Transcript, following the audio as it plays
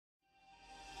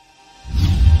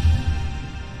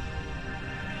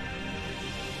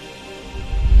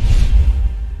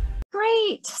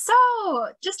Great. So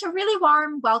just a really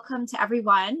warm welcome to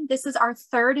everyone. This is our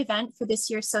third event for this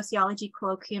year's Sociology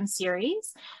Colloquium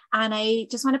series. And I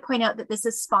just want to point out that this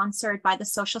is sponsored by the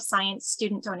Social Science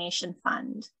Student Donation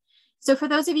Fund. So for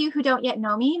those of you who don't yet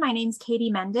know me, my name's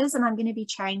Katie Mendes, and I'm going to be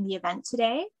chairing the event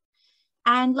today.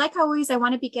 And like always, I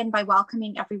want to begin by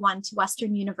welcoming everyone to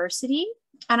Western University.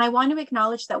 And I want to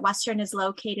acknowledge that Western is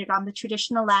located on the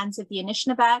traditional lands of the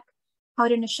Anishinaabe,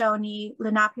 Haudenosaunee,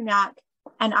 Lenape,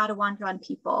 and Arawandran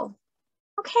people.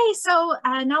 Okay, so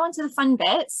now onto the fun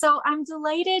bit. So I'm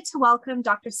delighted to welcome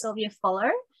Dr. Sylvia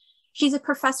Fuller. She's a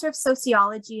professor of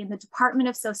sociology in the Department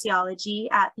of Sociology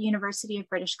at the University of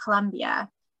British Columbia.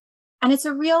 And it's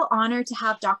a real honor to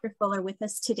have Dr. Fuller with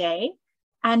us today.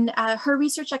 And her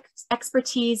research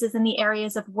expertise is in the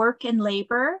areas of work and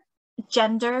labor,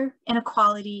 gender,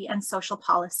 inequality, and social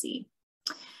policy.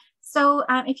 So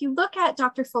if you look at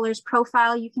Dr. Fuller's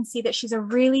profile, you can see that she's a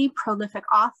really prolific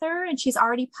author, and she's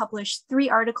already published 3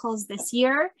 articles this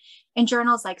year in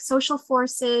journals like Social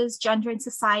Forces, Gender and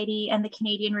Society, and the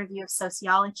Canadian Review of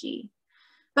Sociology.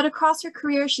 But across her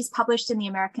career, she's published in the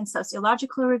American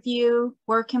Sociological Review,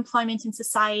 Work, Employment and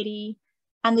Society,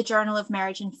 and the Journal of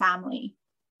Marriage and Family.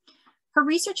 Her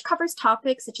research covers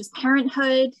topics such as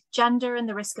parenthood, gender, and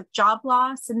the risk of job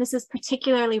loss, and this is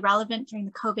particularly relevant during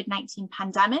the COVID-19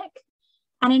 pandemic.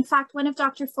 And in fact, one of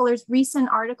Dr. Fuller's recent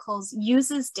articles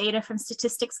uses data from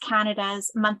Statistics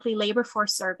Canada's monthly labour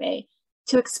force survey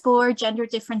to explore gender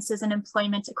differences in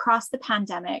employment across the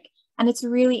pandemic, and it's a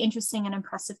really interesting and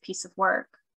impressive piece of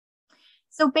work.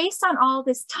 So based on all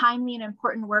this timely and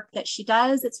important work that she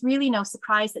does, it's really no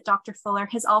surprise that Dr. Fuller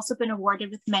has also been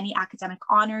awarded with many academic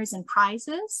honors and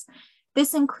prizes.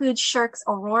 This includes Shirk's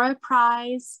Aurora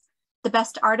Prize, the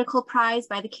Best Article Prize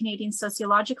by the Canadian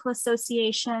Sociological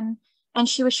Association, and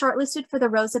she was shortlisted for the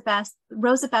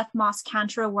Rosabeth Moss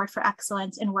Cantor Award for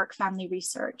Excellence in Work-Family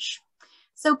Research.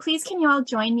 So please can you all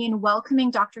join me in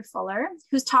welcoming Dr. Fuller,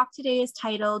 whose talk today is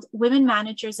titled Women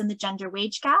Managers and the Gender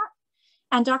Wage Gap.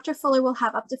 And Dr. Fuller will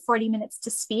have up to 40 minutes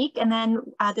to speak, and then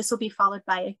this will be followed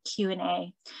by a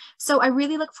Q&A. So I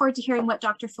really look forward to hearing what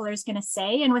Dr. Fuller is going to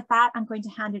say. And with that, I'm going to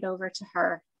hand it over to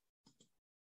her.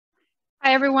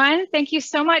 Hi, everyone. Thank you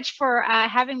so much for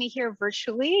having me here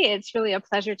virtually. It's really a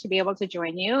pleasure to be able to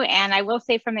join you. And I will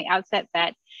say from the outset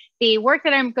that the work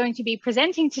that I'm going to be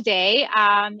presenting today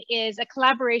is a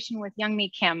collaboration with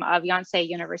Youngmi Kim of Yonsei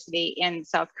University in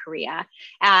South Korea.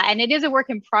 And it is a work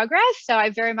in progress, so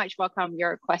I very much welcome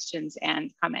your questions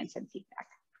and comments and feedback.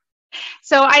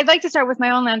 So I'd like to start with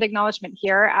my own land acknowledgement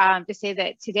here to say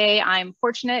that today I'm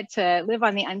fortunate to live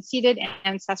on the unceded,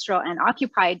 ancestral, and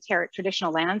occupied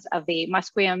traditional lands of the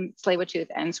Musqueam, Tsleil-Waututh,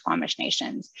 and Squamish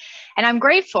nations. And I'm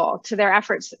grateful to their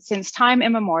efforts since time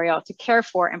immemorial to care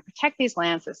for and protect these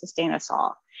lands that sustain us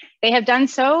all. They have done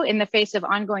so in the face of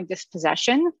ongoing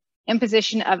dispossession,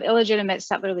 imposition of illegitimate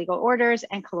settler legal orders,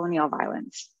 and colonial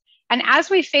violence. And as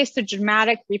we face the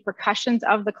dramatic repercussions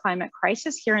of the climate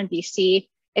crisis here in BC,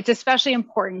 it's especially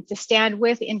important to stand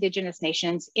with Indigenous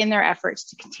nations in their efforts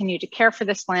to continue to care for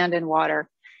this land and water,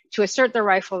 to assert their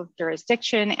rightful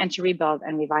jurisdiction, and to rebuild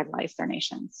and revitalize their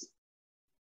nations.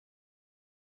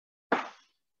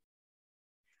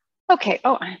 Okay,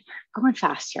 oh, I'm going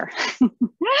fast here.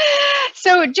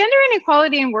 So gender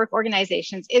inequality in work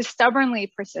organizations is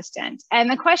stubbornly persistent. And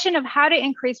the question of how to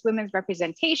increase women's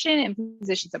representation in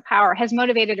positions of power has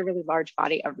motivated a really large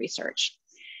body of research.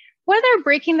 Whether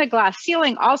breaking the glass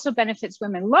ceiling also benefits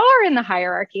women lower in the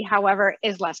hierarchy, however,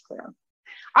 is less clear.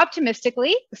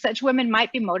 Optimistically, such women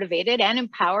might be motivated and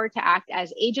empowered to act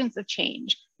as agents of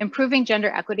change, improving gender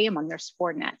equity among their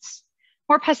subordinates.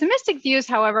 More pessimistic views,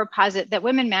 however, posit that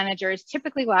women managers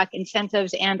typically lack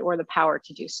incentives and/or the power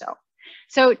to do so.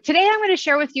 So today I'm going to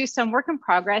share with you some work in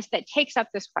progress that takes up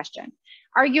this question,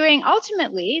 arguing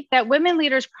ultimately that women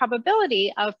leaders'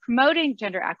 probability of promoting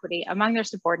gender equity among their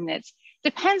subordinates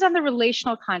depends on the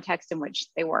relational context in which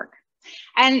they work.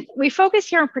 And we focus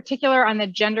here in particular on the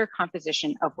gender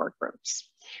composition of work groups.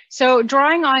 So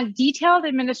drawing on detailed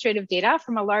administrative data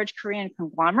from a large Korean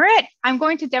conglomerate, I'm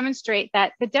going to demonstrate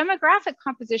that the demographic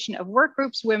composition of work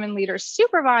groups women leaders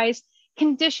supervise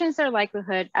conditions their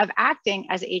likelihood of acting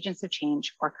as agents of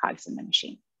change or cogs in the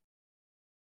machine.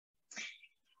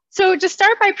 So to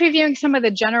start by previewing some of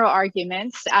the general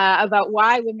arguments about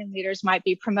why women leaders might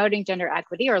be promoting gender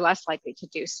equity or less likely to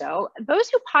do so, those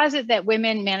who posit that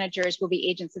women managers will be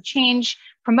agents of change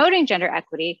promoting gender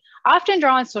equity often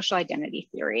draw on social identity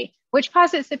theory, which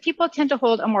posits that people tend to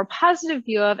hold a more positive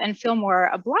view of and feel more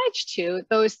obliged to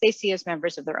those they see as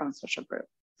members of their own social group.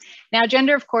 Now,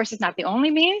 gender, of course, is not the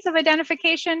only means of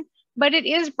identification, but it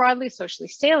is broadly socially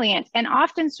salient and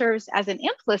often serves as an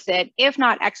implicit, if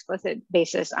not explicit,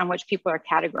 basis on which people are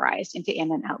categorized into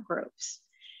in and out groups.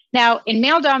 Now, in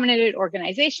male-dominated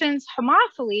organizations,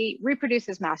 homophily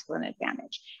reproduces masculine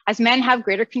advantage, as men have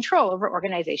greater control over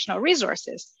organizational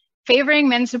resources, favoring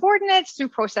men's subordinates through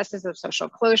processes of social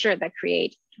closure that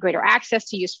create greater access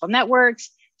to useful networks,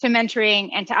 to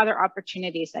mentoring, and to other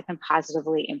opportunities that can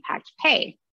positively impact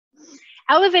pay.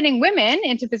 Elevating women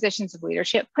into positions of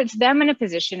leadership puts them in a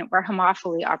position where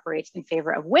homophily operates in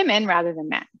favor of women rather than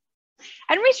men.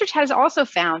 And research has also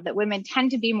found that women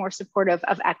tend to be more supportive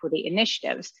of equity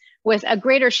initiatives, with a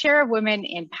greater share of women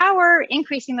in power,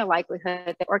 increasing the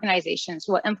likelihood that organizations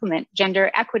will implement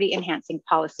gender equity enhancing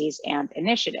policies and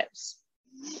initiatives.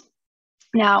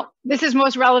 Now, this is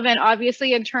most relevant,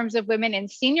 obviously, in terms of women in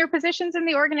senior positions in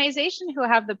the organization who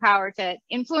have the power to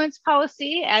influence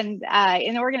policy and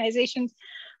in organizations.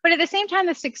 But at the same time,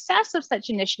 the success of such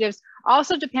initiatives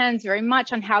also depends very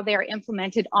much on how they are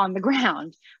implemented on the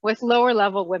ground, with lower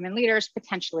level women leaders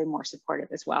potentially more supportive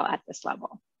as well at this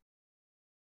level.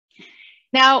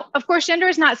 Now, of course, gender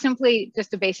is not simply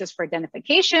just a basis for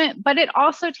identification, but it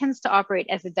also tends to operate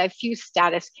as a diffuse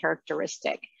status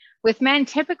characteristic, with men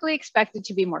typically expected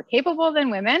to be more capable than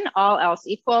women, all else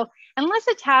equal, unless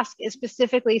a task is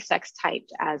specifically sex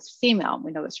typed as female.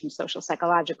 We know this from social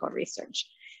psychological research.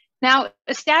 Now,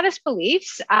 status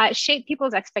beliefs shape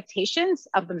people's expectations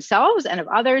of themselves and of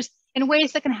others in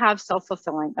ways that can have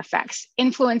self-fulfilling effects,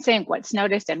 influencing what's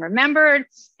noticed and remembered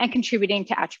and contributing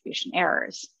to attribution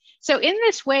errors. So in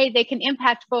this way, they can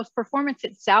impact both performance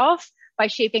itself by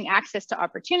shaping access to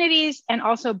opportunities and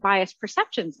also biased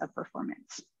perceptions of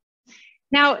performance.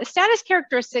 Now, status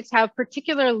characteristics have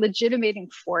particular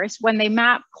legitimating force when they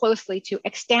map closely to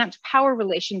extant power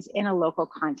relations in a local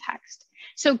context.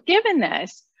 So given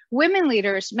this, women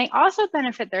leaders may also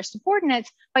benefit their subordinates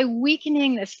by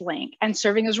weakening this link and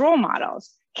serving as role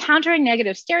models, countering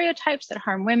negative stereotypes that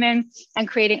harm women and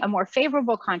creating a more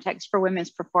favorable context for women's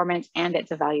performance and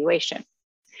its evaluation.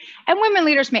 And women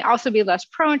leaders may also be less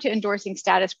prone to endorsing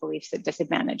status beliefs that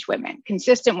disadvantage women.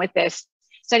 Consistent with this,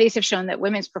 studies have shown that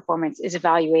women's performance is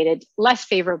evaluated less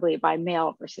favorably by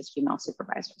male versus female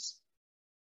supervisors.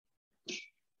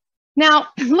 Now,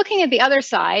 looking at the other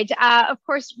side, of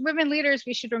course, women leaders,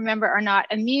 we should remember, are not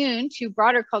immune to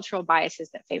broader cultural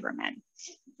biases that favor men.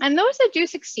 And those that do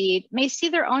succeed may see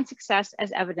their own success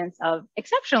as evidence of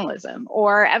exceptionalism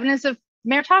or evidence of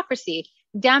meritocracy,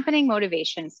 dampening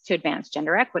motivations to advance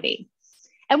gender equity.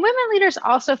 And women leaders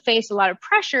also face a lot of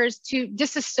pressures to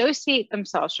disassociate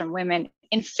themselves from women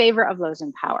in favor of those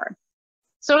in power.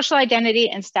 Social identity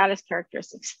and status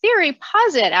characteristics theory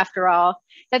posit, after all,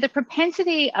 that the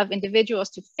propensity of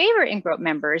individuals to favor in-group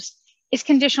members is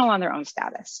conditional on their own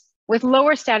status, with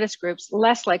lower status groups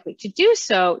less likely to do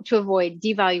so to avoid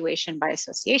devaluation by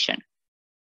association.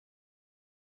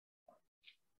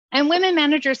 And women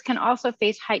managers can also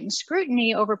face heightened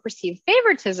scrutiny over perceived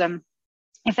favoritism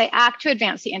if they act to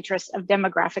advance the interests of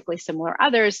demographically similar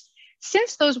others,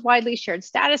 since those widely shared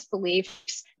status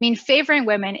beliefs mean favoring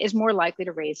women is more likely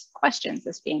to raise questions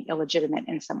as being illegitimate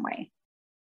in some way.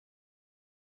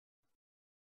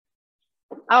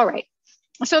 All right,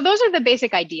 so those are the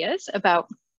basic ideas about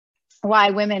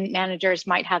why women managers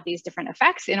might have these different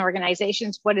effects in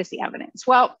organizations. What is the evidence?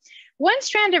 Well, one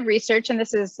strand of research, and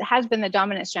this has been the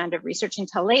dominant strand of research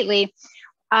until lately,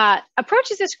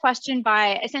 approaches this question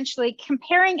by essentially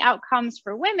comparing outcomes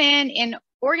for women in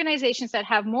organizations that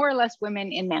have more or less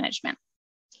women in management.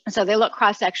 So they look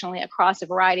cross-sectionally across a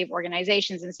variety of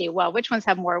organizations and see, well, which ones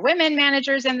have more women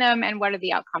managers in them and what are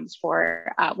the outcomes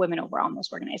for women overall in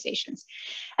those organizations.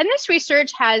 And this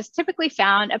research has typically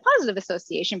found a positive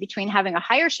association between having a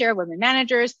higher share of women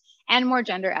managers and more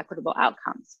gender equitable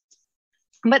outcomes.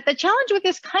 But the challenge with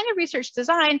this kind of research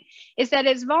design is that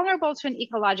it's vulnerable to an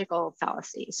ecological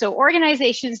fallacy. So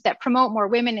organizations that promote more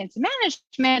women into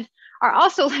management are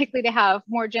also likely to have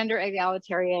more gender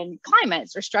egalitarian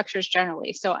climates or structures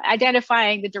generally. So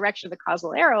identifying the direction of the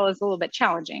causal arrow is a little bit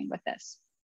challenging with this.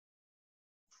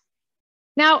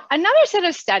 Now, another set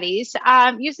of studies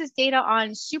uses data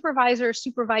on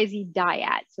supervisor-supervisee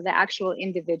dyad, so the actual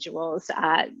individuals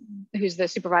who's the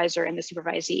supervisor and the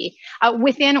supervisee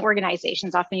within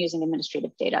organizations, often using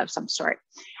administrative data of some sort.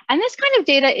 And this kind of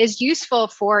data is useful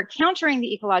for countering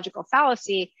the ecological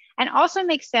fallacy and also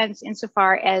makes sense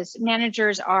insofar as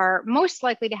managers are most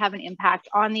likely to have an impact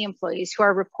on the employees who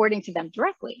are reporting to them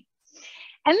directly.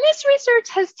 And this research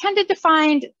has tended to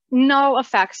find null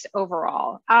effects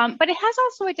overall, but it has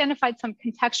also identified some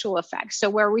contextual effects. So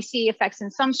where we see effects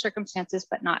in some circumstances,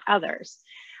 but not others.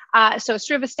 So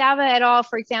Sylvia Fuller et al.,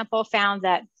 for example, found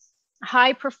that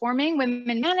high performing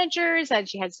women managers, and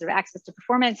she had sort of access to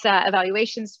performance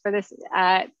evaluations for this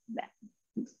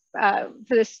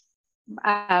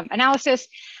analysis,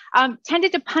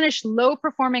 tended to punish low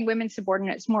performing women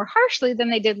subordinates more harshly than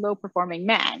they did low performing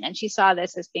men. And she saw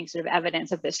this as being sort of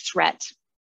evidence of this threat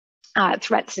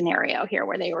scenario here,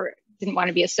 where they didn't want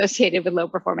to be associated with low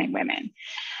performing women.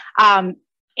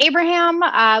 Abraham,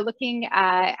 looking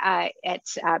at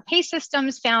pay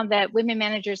systems, found that women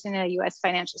managers in a US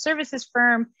financial services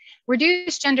firm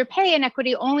reduced gender pay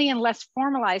inequity only in less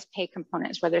formalized pay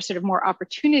components, where there's sort of more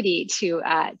opportunity to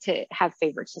have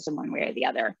favoritism one way or the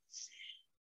other.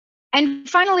 And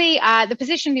finally, the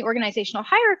position in the organizational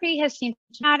hierarchy has seemed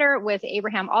to matter, with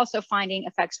Abraham also finding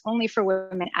effects only for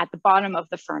women at the bottom of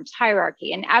the firm's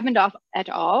hierarchy. And Abendorf et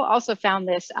al. Also found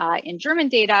this in German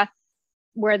data,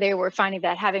 where they were finding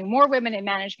that having more women in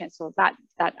management, so that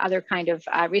other kind of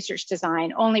research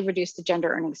design, only reduced the gender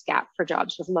earnings gap for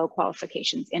jobs with low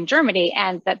qualifications in Germany.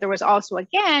 And that there was also,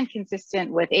 again,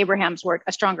 consistent with Abraham's work,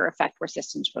 a stronger effect where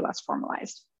systems were less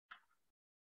formalized.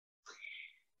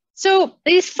 So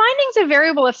these findings of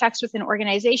variable effects within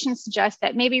organizations suggest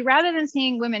that maybe rather than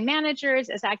seeing women managers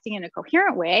as acting in a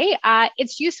coherent way,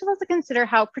 it's useful to consider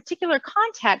how particular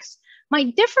contexts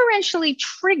might differentially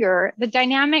trigger the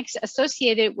dynamics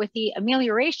associated with the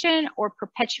amelioration or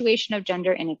perpetuation of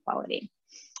gender inequality.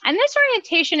 And this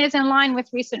orientation is in line with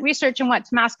recent research in what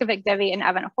Tomaskovic, Devi, and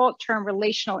Evan Holt term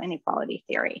relational inequality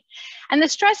theory. And the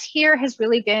stress here has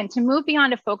really been to move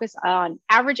beyond a focus on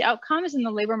average outcomes in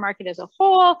the labor market as a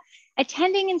whole,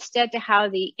 attending instead to how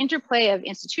the interplay of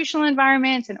institutional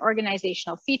environments and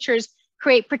organizational features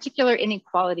create particular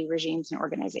inequality regimes in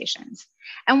organizations.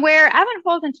 And where Evan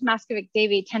Holt and Tomaskovic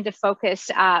Devi tend to focus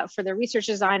for their research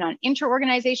design on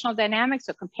interorganizational dynamics,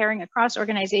 so comparing across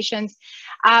organizations,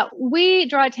 we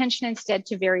draw attention instead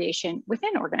to variation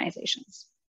within organizations.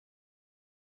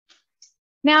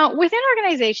 Now, within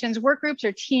organizations, work groups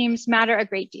or teams matter a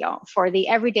great deal for the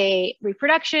everyday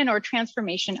reproduction or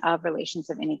transformation of relations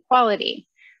of inequality.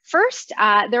 First,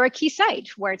 they're a key site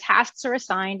where tasks are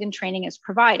assigned and training is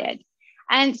provided.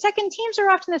 And second, teams are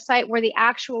often the site where the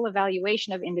actual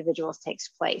evaluation of individuals takes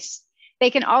place. They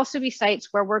can also be sites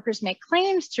where workers make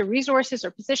claims to resources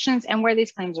or positions and where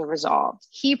these claims are resolved,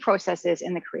 key processes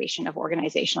in the creation of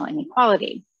organizational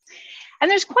inequality.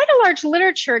 And there's quite a large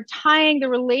literature tying the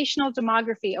relational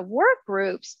demography of work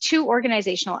groups to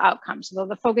organizational outcomes, though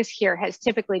the focus here has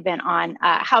typically been on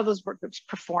how those work groups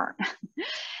perform.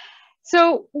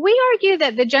 So we argue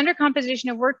that the gender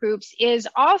composition of work groups is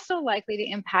also likely to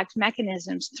impact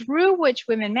mechanisms through which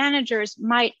women managers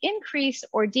might increase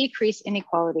or decrease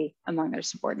inequality among their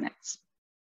subordinates.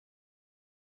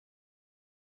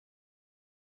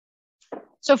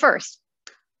 So first,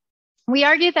 we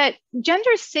argue that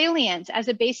gender salience as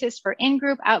a basis for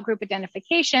in-group, out-group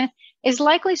identification is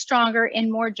likely stronger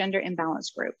in more gender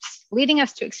imbalanced groups, leading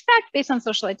us to expect, based on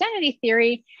social identity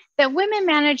theory, that women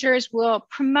managers will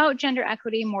promote gender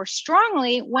equity more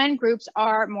strongly when groups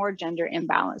are more gender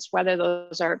imbalanced, whether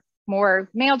those are more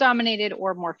male-dominated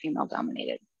or more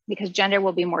female-dominated, because gender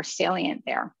will be more salient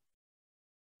there.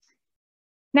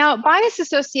 Now, bias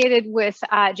associated with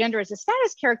gender as a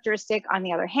status characteristic, on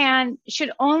the other hand,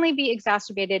 should only be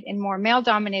exacerbated in more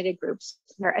male-dominated groups,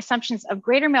 where assumptions of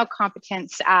greater male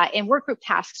competence in work group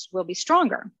tasks will be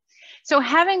stronger. So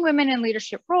having women in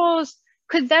leadership roles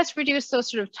could thus reduce those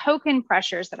sort of token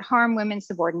pressures that harm women's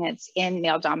subordinates in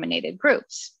male-dominated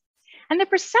groups. And the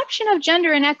perception of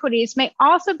gender inequities may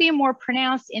also be more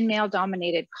pronounced in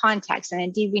male-dominated contexts. And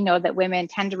indeed, we know that women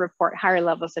tend to report higher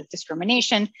levels of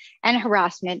discrimination and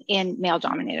harassment in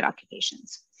male-dominated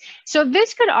occupations. So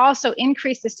this could also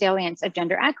increase the salience of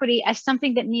gender equity as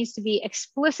something that needs to be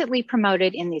explicitly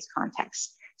promoted in these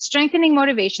contexts, strengthening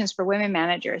motivations for women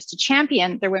managers to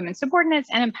champion their women subordinates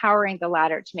and empowering the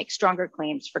latter to make stronger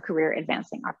claims for career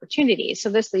advancing opportunities. So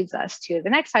this leads us to the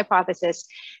next hypothesis,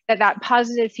 that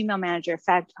positive female manager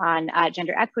effect on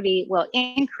gender equity will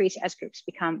increase as groups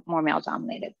become more male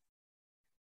dominated.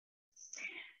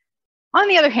 On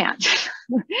the other hand,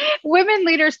 women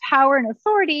leaders' power and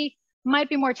authority might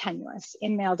be more tenuous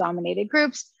in male-dominated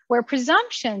groups, where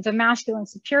presumptions of masculine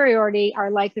superiority are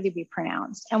likely to be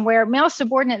pronounced, and where male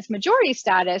subordinates' majority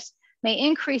status may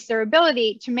increase their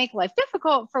ability to make life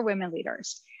difficult for women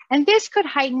leaders. And this could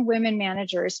heighten women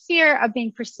managers' fear of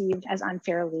being perceived as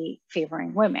unfairly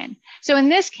favoring women. So in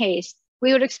this case,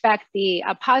 we would expect the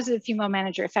positive female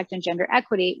manager effect on gender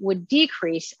equity would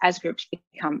decrease as groups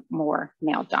become more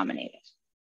male-dominated.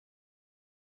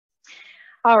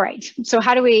 All right. So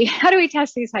how do we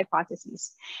test these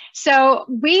hypotheses? So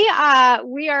we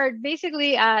are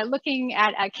basically looking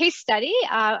at a case study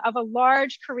of a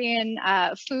large Korean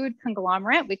food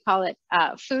conglomerate. We call it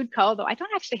Food Co. Though I don't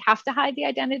actually have to hide the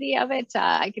identity of it.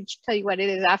 I can tell you what it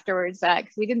is afterwards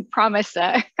because we didn't promise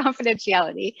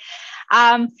confidentiality.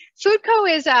 Food Co.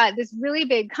 is this really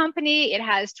big company. It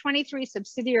has 23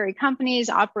 subsidiary companies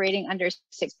operating under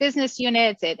 6 business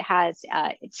units. It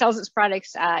sells its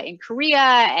products in Korea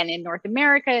and in North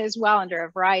America as well under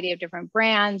a variety of different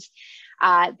brands.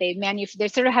 They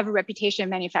sort of have a reputation of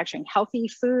manufacturing healthy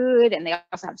food, and they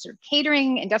also have sort of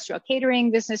catering, industrial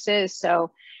catering businesses.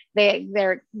 So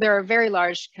they're a very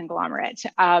large conglomerate.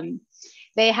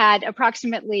 They had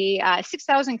approximately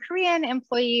 6,000 Korean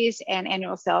employees and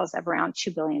annual sales of around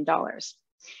 $2 billion.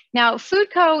 Now, Food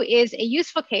Co. is a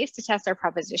useful case to test our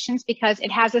propositions because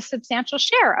it has a substantial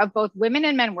share of both women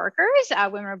and men workers.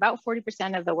 Women are about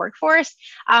 40% of the workforce,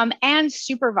 and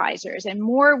supervisors, and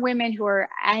more women who are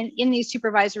in these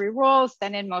supervisory roles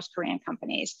than in most Korean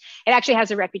companies. It actually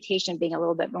has a reputation being a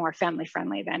little bit more family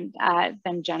friendly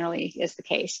than generally is the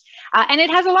case. And it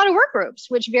has a lot of work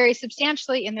groups, which vary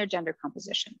substantially in their gender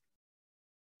composition.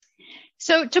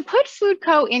 So to put Food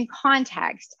Co. in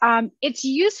context, it's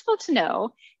useful to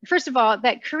know, first of all,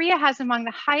 that Korea has among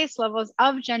the highest levels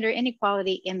of gender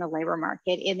inequality in the labor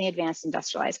market in the advanced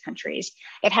industrialized countries.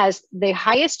 It has the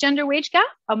highest gender wage gap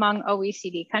among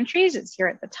OECD countries. It's here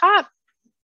at the top.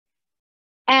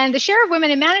 And the share of women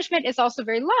in management is also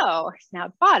very low, it's now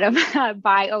at the bottom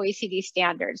by OECD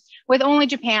standards, with only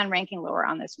Japan ranking lower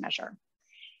on this measure.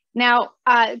 Now,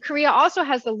 Korea also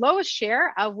has the lowest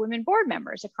share of women board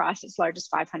members across its largest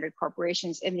 500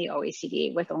 corporations in the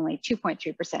OECD, with only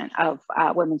 2.3% of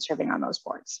women serving on those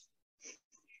boards.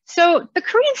 So the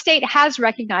Korean state has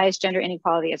recognized gender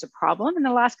inequality as a problem in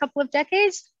the last couple of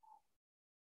decades.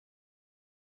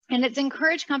 And it's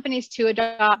encouraged companies to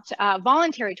adopt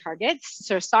voluntary targets,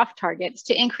 sort of soft targets,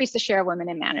 to increase the share of women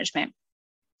in management.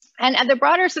 And at the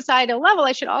broader societal level,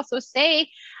 I should also say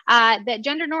that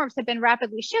gender norms have been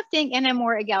rapidly shifting in a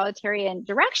more egalitarian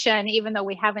direction, even though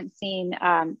we haven't seen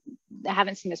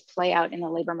this play out in the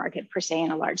labor market per se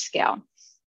in a large scale.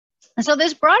 And so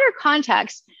this broader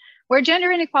context, where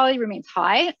gender inequality remains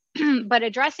high, but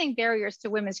addressing barriers to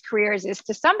women's careers is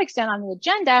to some extent on the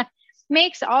agenda,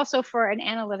 makes also for an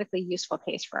analytically useful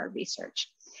case for our research.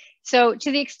 So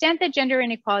to the extent that gender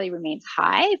inequality remains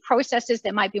high, processes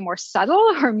that might be more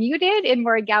subtle or muted in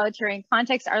more egalitarian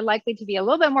contexts are likely to be a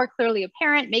little bit more clearly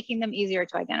apparent, making them easier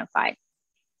to identify.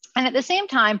 And at the same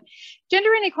time, gender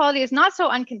inequality is not so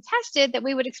uncontested that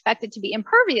we would expect it to be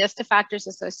impervious to factors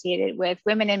associated with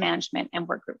women in management and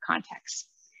work group contexts.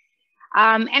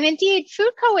 And indeed,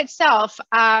 Food Co. itself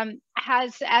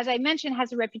has, as I mentioned,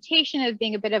 has a reputation of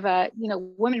being a bit of a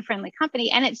women-friendly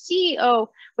company, and its CEO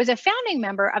was a founding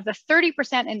member of the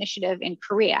 30% initiative in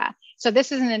Korea. So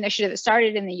this is an initiative that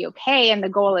started in the UK, and the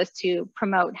goal is to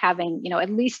promote having at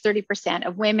least 30%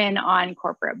 of women on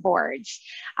corporate boards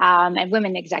and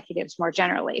women executives more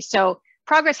generally. So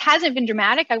progress hasn't been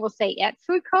dramatic, I will say, at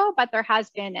Food Co., but there has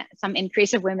been some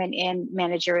increase of women in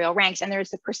managerial ranks, and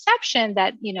there's a perception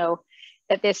that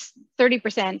that this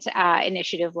 30%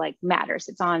 initiative matters.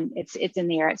 It's in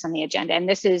the air, it's on the agenda. And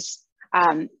this is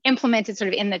implemented sort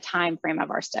of in the time frame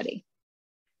of our study.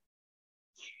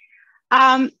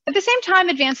 At the same time,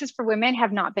 advances for women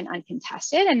have not been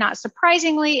uncontested, and not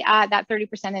surprisingly, that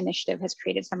 30% initiative has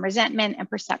created some resentment and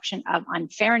perception of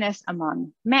unfairness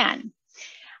among men.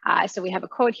 So we have a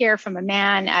quote here from a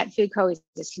man at Food Co. He's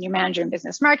a senior manager in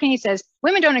business marketing. He says,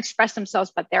 "Women don't express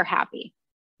themselves, but they're happy.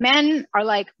 Men are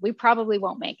like, we probably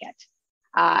won't make it.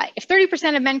 If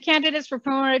 30% of men candidates were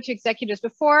promoted to executives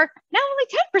before, now only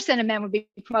 10% of men would be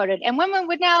promoted, and women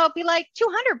would now be like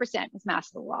 200%." It's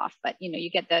math a little off, but you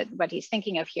get what he's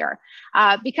thinking of here.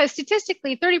 Because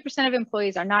statistically, 30% of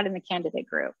employees are not in the candidate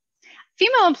group.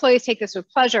 Female employees take this with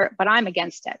pleasure, but I'm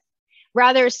against it.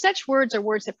 Rather, such words are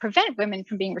words that prevent women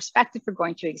from being respected for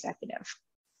going to executive.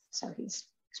 So he's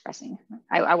expressing,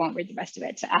 I won't read the rest of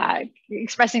it,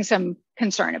 expressing some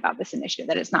concern about this initiative,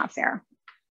 that it's not fair.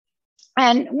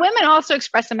 And women also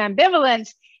express some ambivalence,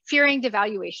 fearing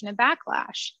devaluation and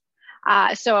backlash.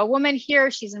 So a woman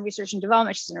here, she's in research and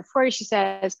development, she's in her 40s, she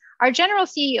says, "Our general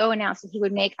CEO announced that he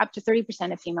would make up to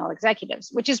 30% of female executives,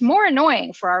 which is more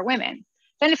annoying for our women.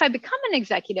 Then if I become an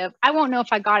executive, I won't know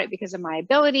if I got it because of my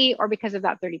ability or because of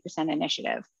that 30%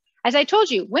 initiative. As I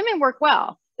told you, women work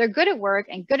well. They're good at work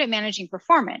and good at managing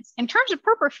performance. In terms of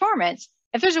per performance,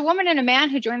 if there's a woman and a man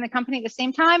who join the company at the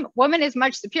same time, woman is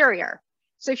much superior.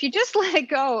 So if you just let it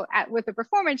go with the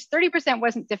performance, 30%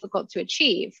 wasn't difficult to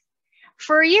achieve.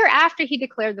 For a year after he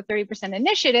declared the 30%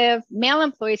 initiative, male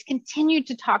employees continued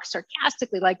to talk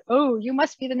sarcastically like, oh, you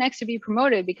must be the next to be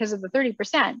promoted because of the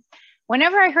 30%.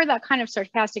 Whenever I heard that kind of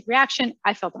sarcastic reaction,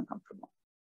 I felt uncomfortable.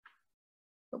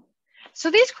 So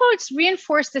these quotes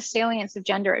reinforce the salience of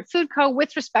gender at Foodco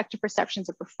with respect to perceptions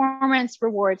of performance,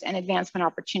 rewards, and advancement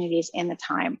opportunities in the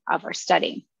time of our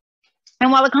study.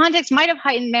 And while the context might have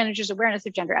heightened managers' awareness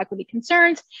of gender equity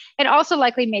concerns, it also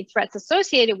likely made threats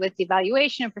associated with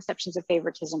devaluation and perceptions of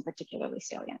favoritism particularly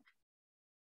salient.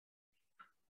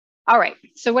 All right,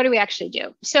 so what do we actually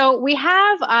do? So we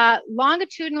have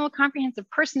longitudinal comprehensive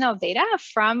personnel data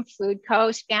from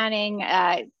Foodco spanning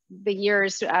the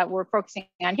years we're focusing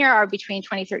on here are between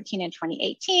 2013 and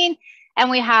 2018. And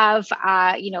we have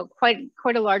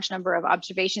quite a large number of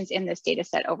observations in this data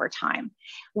set over time.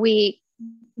 We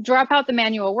drop out the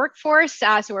manual workforce.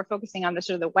 So we're focusing on the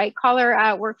sort of the white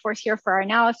collar workforce here for our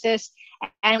analysis.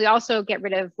 And we also get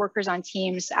rid of workers on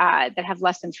teams that have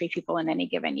less than 3 people in any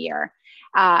given year.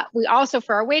 We also,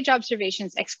 for our wage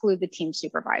observations, exclude the team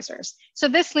supervisors. So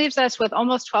this leaves us with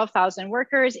almost 12,000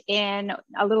 workers in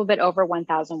a little bit over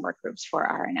 1,000 work groups for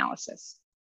our analysis.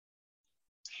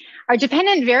 Our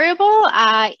dependent variable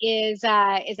is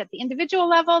at the individual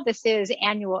level. This is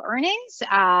annual earnings,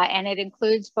 and it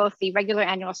includes both the regular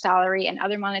annual salary and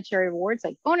other monetary rewards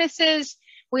like bonuses.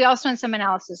 We also, in some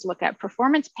analysis, look at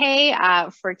performance pay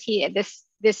for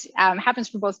this happens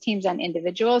for both teams and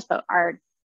individuals, but our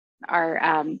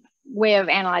way of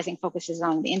analyzing focuses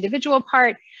on the individual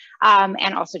part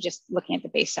and also just looking at the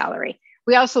base salary.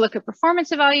 We also look at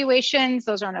performance evaluations.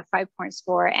 Those are on a 5-point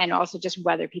score, and also just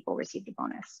whether people received a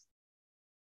bonus.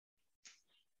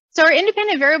 So our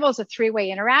independent variable is a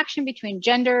 3-way interaction between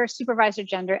gender, supervisor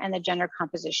gender, and the gender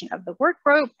composition of the work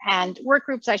group. And work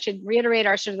groups, I should reiterate,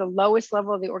 are sort of the lowest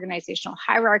level of the organizational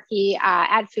hierarchy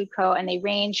at Foodco, and they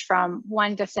range from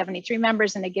 1 to 73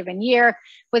 members in a given year,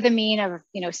 with a mean of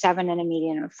 7 and a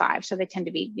median of 5. So they tend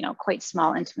to be quite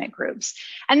small, intimate groups.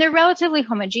 And they're relatively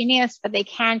homogeneous, but they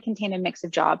can contain a mix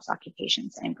of jobs,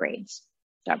 occupations, and grades,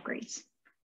 job grades.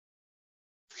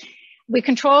 We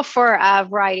control for a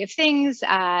variety of things,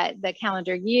 the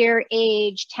calendar year,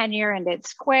 age, tenure and its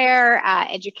square,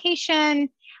 education,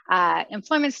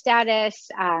 employment status,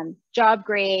 job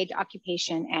grade,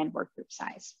 occupation, and work group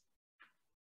size.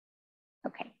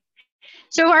 Okay.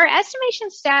 So our estimation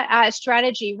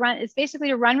strategy is basically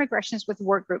to run regressions with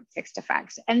work group fixed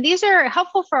effects. And these are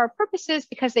helpful for our purposes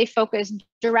because they focus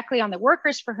directly on the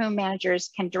workers for whom managers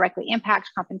can directly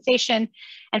impact compensation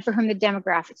and for whom the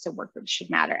demographics of work groups should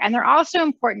matter. And they're also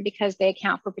important because they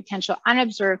account for potential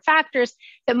unobserved factors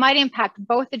that might impact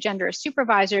both the gender of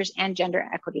supervisors and gender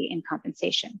equity in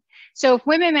compensation. So if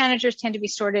women managers tend to be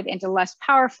sorted into less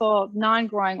powerful,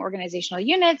 non-growing organizational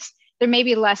units, there may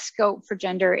be less scope for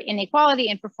gender inequality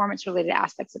in performance-related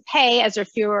aspects of pay, as there are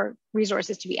fewer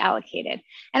resources to be allocated.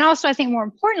 And also, I think more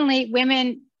importantly,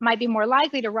 women might be more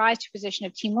likely to rise to a position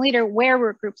of team leader where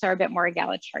work groups are a bit more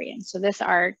egalitarian. So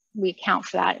we account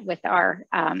for that with our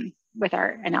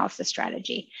analysis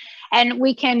strategy. And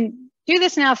we can do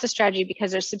this analysis strategy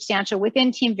because there's substantial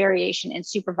within-team variation in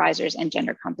supervisors and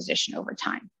gender composition over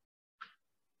time.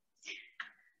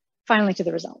 Finally, to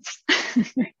the results.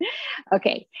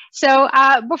 Okay, so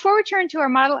before we turn to our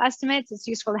model estimates, it's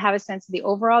useful to have a sense of the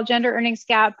overall gender earnings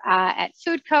gap at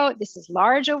Foodco. This is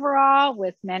large overall,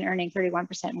 with men earning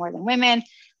 31% more than women.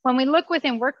 When we look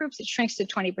within work groups, it shrinks to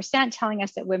 20%, telling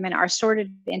us that women are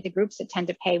sorted into groups that tend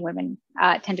to pay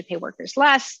workers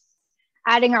less.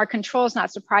 Adding our controls,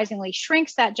 not surprisingly,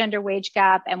 shrinks that gender wage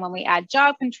gap. And when we add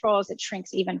job controls, it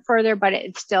shrinks even further, but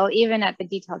it's still, even at the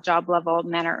detailed job level,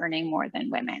 men are earning more than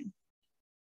women.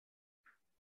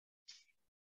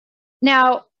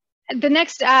 Now, the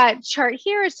next chart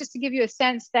here is just to give you a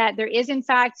sense that there is, in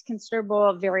fact,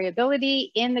 considerable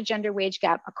variability in the gender wage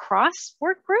gap across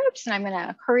work groups. And I'm going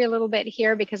to hurry a little bit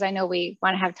here because I know we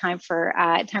want to have time for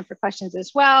questions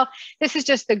as well. This is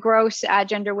just the gross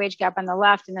gender wage gap on the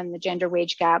left and then the gender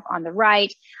wage gap on the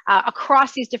right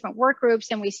across these different work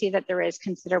groups. And we see that there is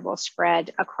considerable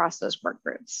spread across those work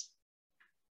groups.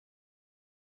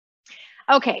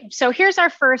 Okay, so here's our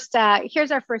first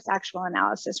actual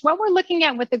analysis. What we're looking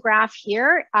at with the graph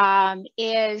here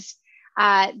is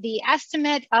the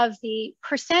estimate of the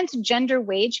percent gender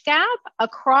wage gap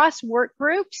across work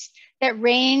groups that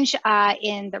range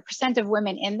in the percent of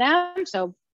women in them.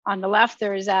 So on the left,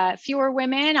 there's fewer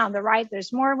women. On the right,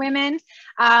 there's more women.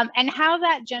 And how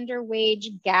that gender wage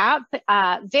gap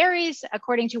varies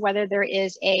according to whether there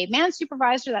is a man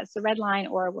supervisor, that's the red line,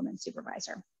 or a woman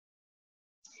supervisor.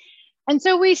 And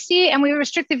so we see, and we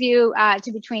restrict the view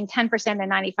to between 10%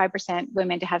 and 95%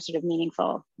 women to have sort of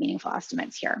meaningful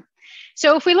estimates here.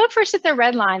 So if we look first at the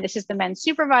red line, this is the men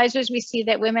supervisors, we see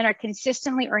that women are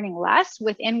consistently earning less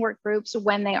within work groups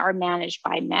when they are managed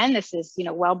by men. This is,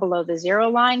 well below the 0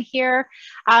 line here,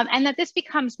 and that this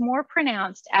becomes more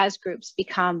pronounced as groups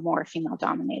become more female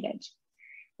dominated.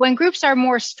 When groups are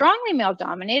more strongly male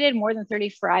dominated, more than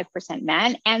 35%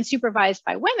 men, and supervised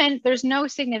by women, there's no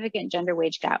significant gender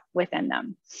wage gap within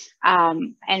them.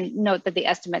 And note that the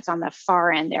estimates on the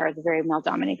far end there, the very male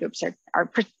dominated groups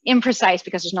are imprecise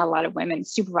because there's not a lot of women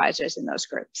supervisors in those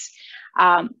groups.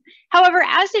 However,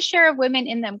 as the share of women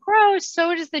in them grows,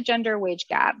 so does the gender wage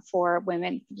gap for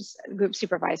women, groups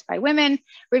supervised by women,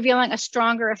 revealing a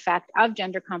stronger effect of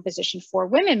gender composition for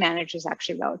women managers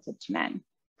actually relative to men.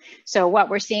 So what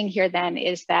we're seeing here then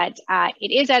is that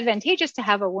it is advantageous to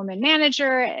have a woman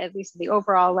manager, at least at the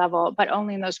overall level, but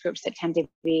only in those groups that tend to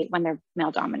be when they're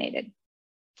male dominated.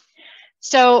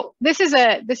 So this is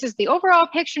the overall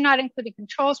picture, not including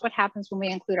controls. What happens when we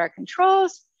include our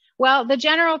controls? Well, the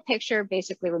general picture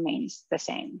basically remains the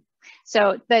same.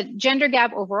 So the gender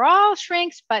gap overall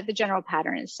shrinks, but the general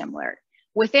pattern is similar.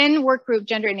 Within work group,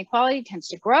 gender inequality tends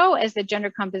to grow as the gender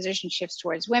composition shifts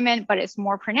towards women, but it's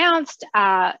more pronounced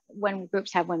when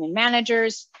groups have women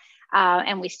managers.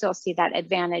 And we still see that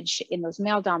advantage in those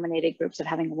male-dominated groups of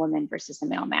having a woman versus a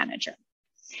male manager.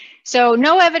 So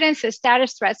no evidence that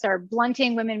status threats are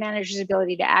blunting women managers'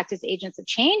 ability to act as agents of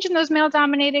change in those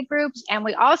male-dominated groups. And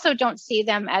we also don't see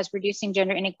them as reducing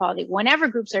gender inequality whenever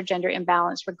groups are gender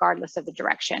imbalanced, regardless of the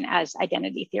direction, as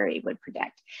identity theory would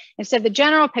predict. Instead, the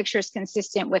general picture is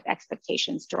consistent with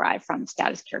expectations derived from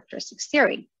status characteristics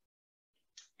theory.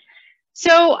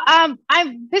 So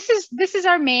this is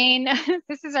our main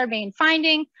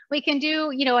finding. We can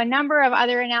do a number of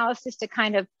other analysis to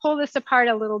kind of pull this apart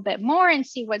a little bit more and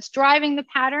see what's driving the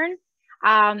pattern.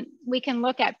 We can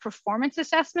look at performance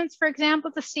assessments, for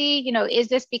example, to see is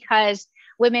this because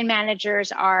women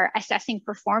managers are assessing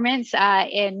performance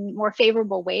in more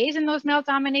favorable ways in those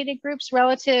male-dominated groups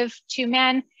relative to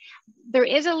men. There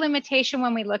is a limitation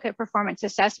when we look at performance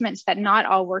assessments that not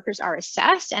all workers are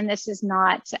assessed, and this is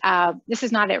not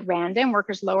at random.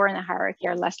 Workers lower in the hierarchy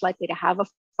are less likely to have a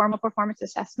formal performance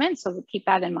assessment, so we'll keep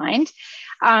that in mind.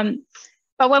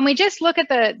 But when we just look at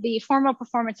the formal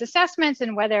performance assessments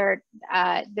and whether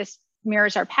this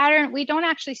mirrors our pattern, we don't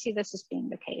actually see this as being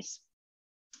the case.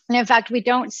 And in fact, we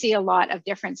don't see a lot of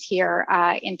difference here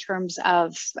in terms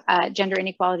of gender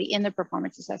inequality in the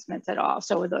performance assessments at all.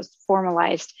 So with those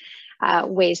formalized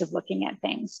ways of looking at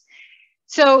things.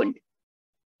 So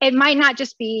it might not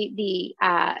just be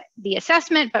the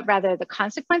assessment, but rather the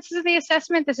consequences of the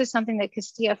assessment. This is something that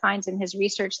Castilla finds in his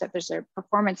research, that there's a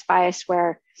performance bias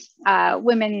where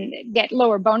women get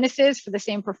lower bonuses for the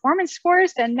same performance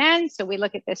scores than men. So we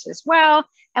look at this as well.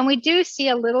 And we do see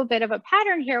a little bit of a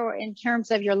pattern here in terms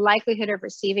of your likelihood of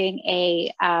receiving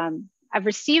a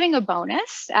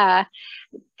bonus,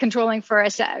 controlling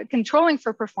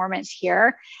for performance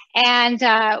here. And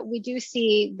we do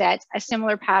see that a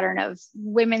similar pattern of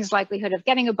women's likelihood of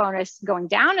getting a bonus going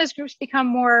down as groups become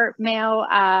more male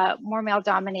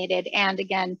dominated, and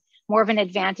again, more of an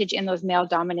advantage in those male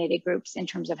dominated groups in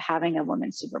terms of having a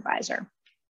woman supervisor.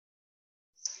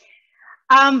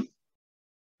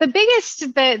 The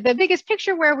biggest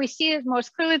picture where we see it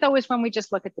most clearly, though, is when we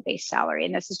just look at the base salary.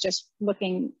 And this is just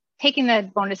taking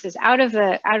the bonuses out of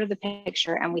the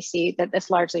picture, and we see that this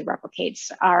largely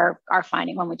replicates our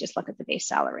finding when we just look at the base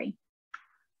salary.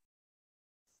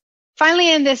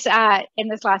 Finally, in this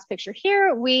last picture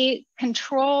here, we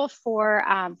control for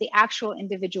the actual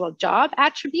individual job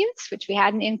attributes, which we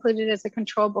hadn't included as a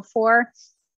control before.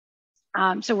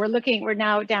 So we're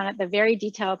now down at the very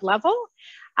detailed level.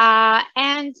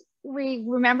 And we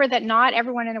remember that not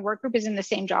everyone in a work group is in the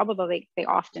same job, although they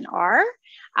often are.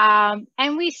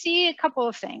 And we see a couple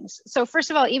of things. So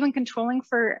first of all, even controlling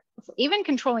for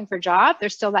job,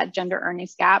 there's still that gender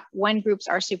earnings gap when groups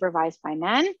are supervised by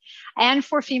men, and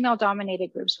for female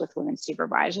dominated groups with women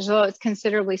supervisors, although it's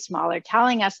considerably smaller,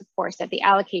 telling us, of course, that the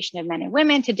allocation of men and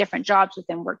women to different jobs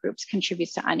within work groups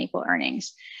contributes to unequal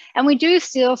earnings. And we do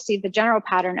still see the general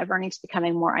pattern of earnings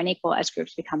becoming more unequal as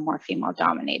groups become more female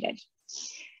dominated.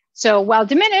 So while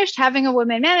diminished, having a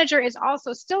woman manager is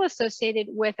also still associated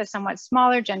with a somewhat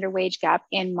smaller gender wage gap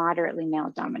in moderately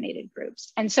male-dominated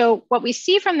groups. And so what we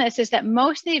see from this is that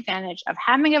most of the advantage of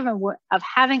having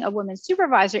a woman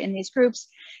supervisor in these groups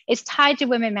is tied to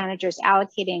women managers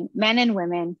allocating men and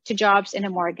women to jobs in a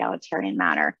more egalitarian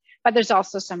manner. But there's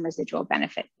also some residual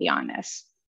benefit beyond this.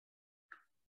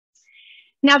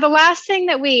 Now, the last thing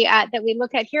that we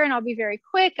look at here, and I'll be very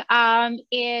quick,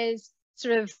 is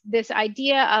sort of this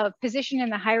idea of position in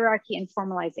the hierarchy and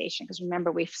formalization, because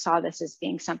remember, we saw this as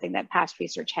being something that past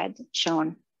research had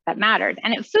shown that mattered.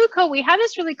 And at Foucault, we have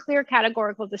this really clear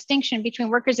categorical distinction between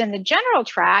workers in the general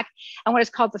track and what is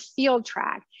called the field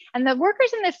track. And the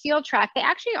workers in the field track, they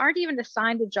actually aren't even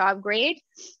assigned a job grade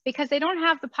because they don't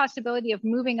have the possibility of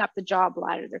moving up the job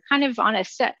ladder. They're kind of on a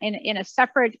in a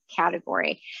separate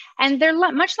category, and they're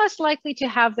much less likely to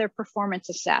have their performance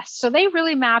assessed. So they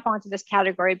really map onto this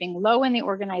category being low in the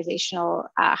organizational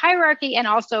hierarchy, and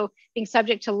also being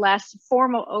subject to less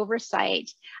formal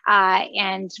oversight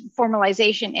and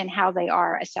formalization in how they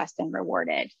are assessed and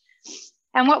rewarded.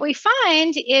 And what we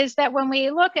find is that when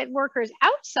we look at workers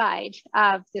outside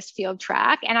of this field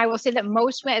track, and I will say that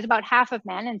most, it's about half of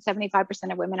men and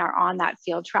 75% of women are on that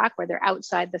field track where they're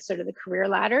outside the sort of the career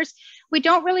ladders, we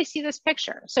don't really see this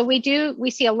picture. So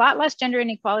we see a lot less gender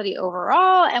inequality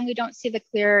overall, and we don't see the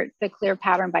clear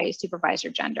pattern by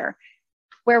supervisor gender.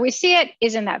 Where we see it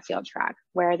is in that field track,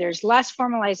 where there's less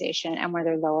formalization and where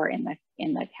they're lower in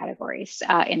the categories,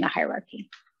 in the hierarchy.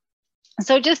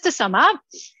 So just to sum up,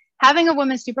 having a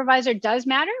woman supervisor does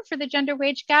matter for the gender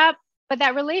wage gap, but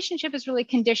that relationship is really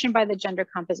conditioned by the gender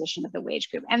composition of the wage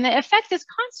group. And the effect is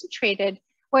concentrated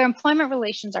where employment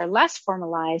relations are less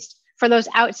formalized for those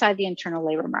outside the internal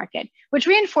labor market, which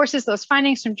reinforces those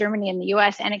findings from Germany and the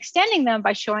US and extending them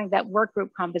by showing that work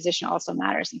group composition also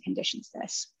matters and conditions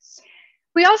this.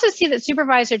 We also see that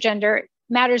supervisor gender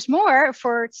matters more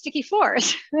for sticky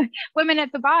floors, women at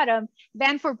the bottom,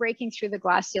 than for breaking through the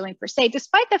glass ceiling per se,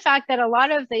 despite the fact that a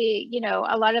lot of the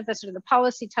sort of the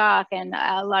policy talk and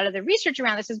a lot of the research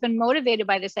around this has been motivated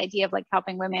by this idea of like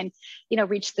helping women,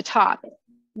 reach the top.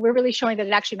 We're really showing that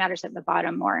it actually matters at the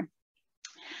bottom more.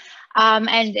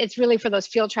 And it's really for those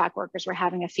field track workers where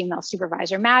having a female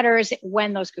supervisor matters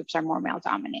when those groups are more male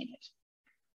dominated.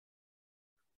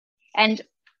 And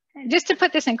just to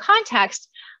put this in context,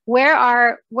 where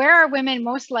are women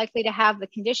most likely to have the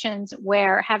conditions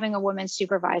where having a woman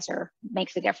supervisor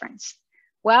makes a difference?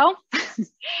 Well,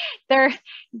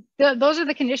 those are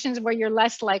the conditions where you're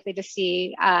less likely to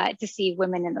see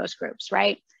women in those groups,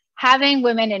 right? Having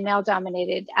women in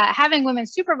male-dominated, having women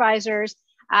supervisors,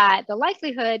 the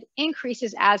likelihood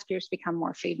increases as groups become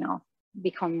more female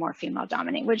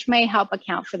dominant, which may help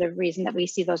account for the reason that we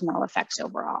see those null effects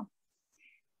overall.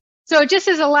 So just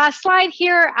as a last slide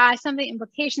here, some of the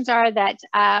implications are that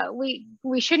we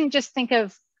shouldn't just think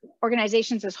of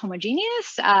organizations as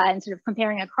homogeneous and sort of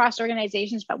comparing across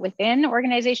organizations, but within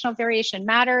organizational variation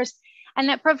matters, and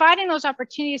that providing those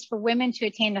opportunities for women to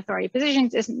attain authority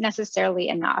positions isn't necessarily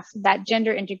enough. That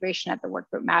gender integration at the work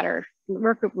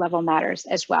group level matters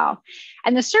as well.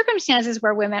 And the circumstances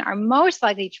where women are most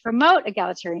likely to promote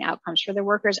egalitarian outcomes for their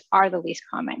workers are the least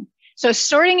common. So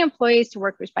sorting employees to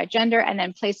work groups by gender and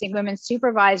then placing women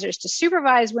supervisors to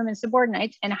supervise women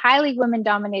subordinates in highly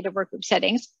women-dominated work group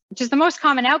settings, which is the most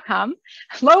common outcome,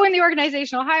 low in the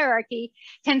organizational hierarchy,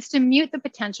 tends to mute the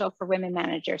potential for women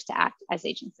managers to act as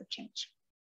agents of change.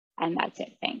 And that's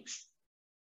it. Thanks.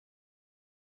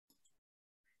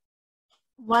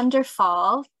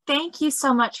 Wonderful. Thank you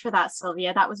so much for that,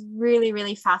 Sylvia. That was really,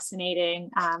 really fascinating.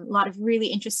 A lot of really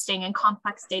interesting and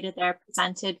complex data there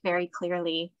presented very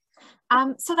clearly.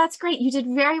 So that's great. You did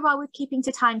very well with keeping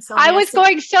to time, Sylvia. I was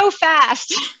going so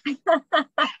fast.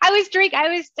 I was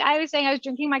saying I was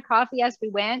drinking my coffee as we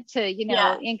went to,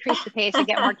 increase the pace and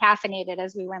get more caffeinated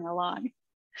as we went along.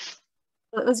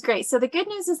 It was great. So the good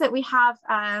news is that we have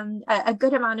a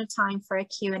good amount of time for a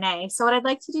Q&A. So what I'd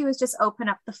like to do is just open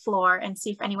up the floor and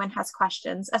see if anyone has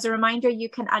questions. As a reminder, you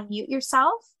can unmute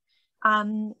yourself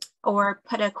or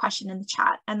put a question in the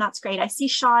chat, and that's great. I see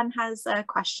Sean has a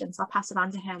question, so I'll pass it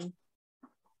on to him.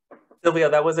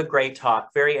 Sylvia, that was a great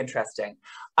talk. Very interesting.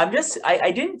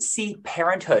 I didn't see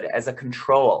parenthood as a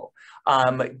control.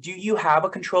 Do you have a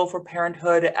control for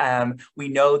parenthood? We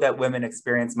know that women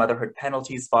experience motherhood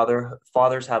penalties.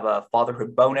 Fathers have a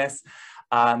fatherhood bonus.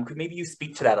 Could maybe you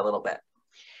speak to that a little bit?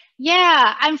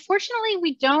 Yeah, unfortunately,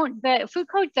 we don't. The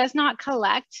Foucault does not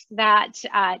collect that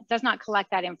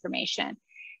information.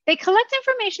 They collect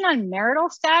information on marital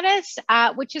status,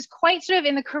 which is quite sort of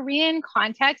in the Korean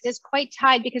context is quite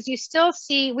tied, because you still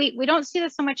see, we don't see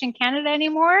this so much in Canada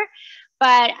anymore,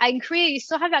 but in Korea, you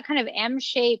still have that kind of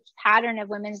M-shaped pattern of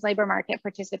women's labor market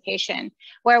participation,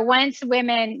 where once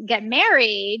women get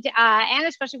married, and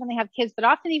especially when they have kids, but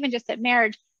often even just at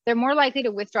marriage, they're more likely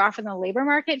to withdraw from the labor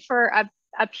market for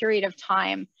a period of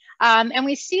time. And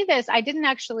we see this, I didn't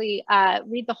actually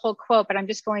read the whole quote, but I'm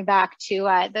just going back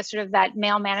to the sort of that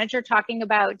male manager talking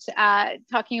about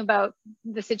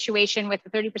the situation with the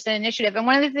 30% initiative. And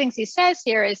one of the things he says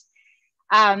here is,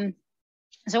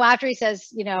 so after he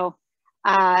says,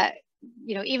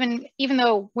 even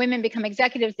though women become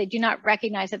executives, they do not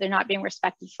recognize that they're not being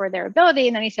respected for their ability.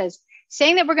 And then he says,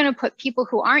 saying that we're going to put people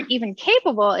who aren't even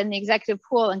capable in the executive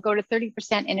pool and go to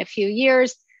 30% in a few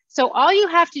years. So all you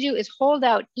have to do is hold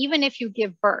out, even if you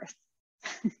give birth,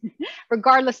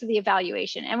 regardless of the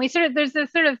evaluation. And there's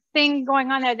this sort of thing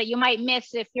going on there that you might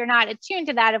miss if you're not attuned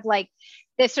to that, of like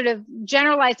this sort of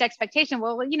generalized expectation.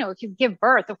 Well, if you give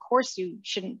birth, of course you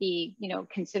shouldn't be,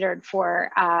 considered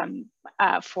for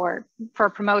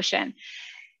promotion.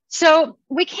 So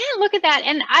we can't look at that.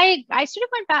 And I sort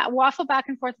of waffle back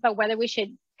and forth about whether we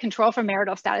should control for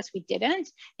marital status. We didn't,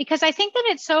 because I think that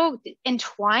it's so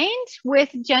entwined with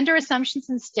gender assumptions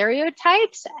and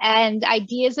stereotypes and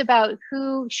ideas about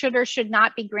who should or should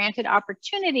not be granted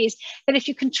opportunities, that if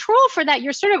you control for that,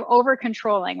 you're sort of over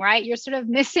controlling, right? You're sort of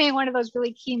missing one of those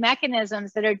really key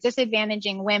mechanisms that are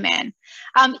disadvantaging women.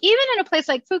 Even in a place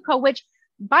like Food Co, which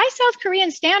by South Korean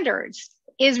standards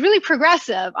is really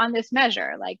progressive on this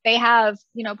measure. Like they have,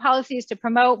 policies to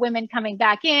promote women coming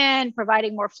back in,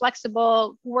 providing more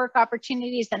flexible work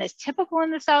opportunities than is typical in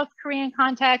the South Korean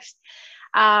context.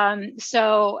 And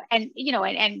there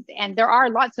are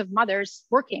lots of mothers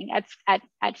working at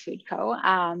Food Co.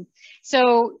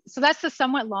 So that's the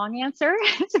somewhat long answer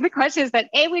to the question, is that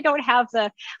A, we don't have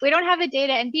the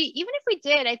data, and B, even if we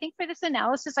did, I think for this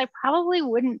analysis, I probably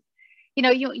wouldn't.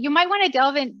 You might want to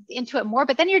delve into it more,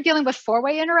 but then you're dealing with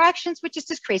four-way interactions, which is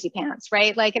just crazy pants,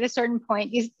 right? Like at a certain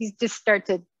point, you just start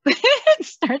to,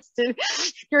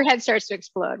 your head starts to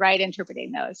explode, right?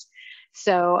 Interpreting those.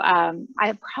 So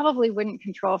I probably wouldn't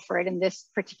control for it in this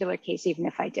particular case, even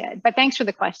if I did. But thanks for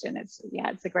the question. It's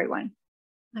a great one.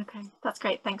 Okay, that's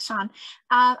great. Thanks, Sean.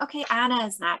 Okay, Anna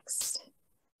is next.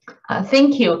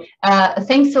 Thank you.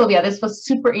 Thanks, Sylvia. This was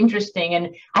super interesting.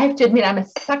 And I have to admit, I'm a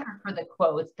sucker for the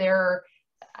quotes.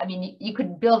 You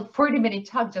could build 40-minute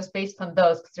talk just based on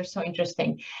those because they're so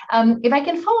interesting. If I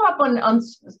can follow up on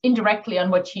indirectly on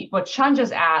what Sean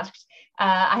just asked,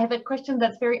 I have a question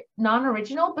that's very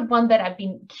non-original, but one that I've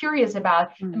been curious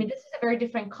about. This is a very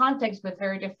different context with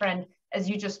very different, as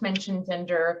you just mentioned,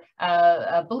 gender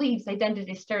beliefs,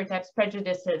 identities, stereotypes,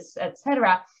 prejudices,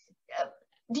 etc.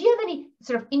 Do you have any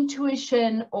sort of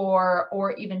intuition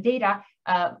or even data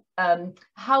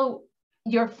how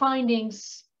your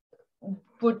findings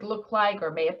would look like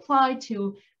or may apply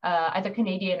to either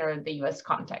Canadian or the US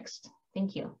context?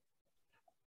 Thank you.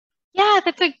 Yeah,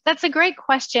 that's a great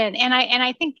question. And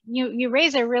I think you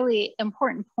raise a really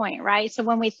important point, right? So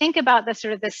when we think about the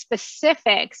sort of the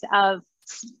specifics of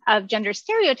gender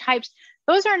stereotypes,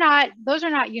 those are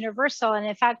not universal. And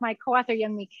in fact, my co-author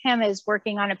Youngmi Kim is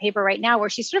working on a paper right now where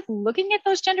she's sort of looking at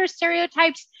those gender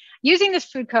stereotypes using this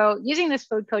Food Co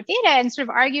data, and sort of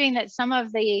arguing that some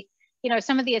of the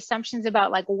assumptions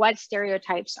about like what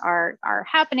stereotypes are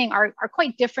happening are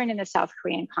quite different in the South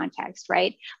Korean context,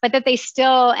 right? But that they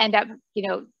still end up,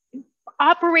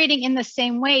 operating in the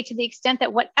same way to the extent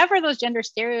that whatever those gender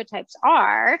stereotypes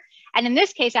are, and in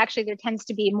this case, actually, there tends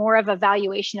to be more of a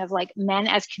valuation of like men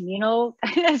as communal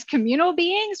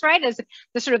beings, right? As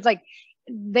the sort of like,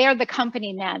 they're the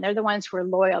company men, they're the ones who are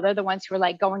loyal, they're the ones who are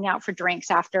like going out for drinks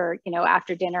after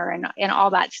dinner and all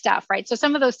that stuff, right? So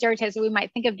some of those stereotypes that we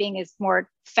might think of being as more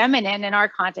feminine in our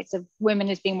context of women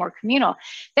as being more communal,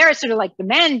 they're sort of like the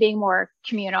men being more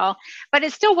communal, but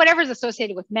it's still whatever's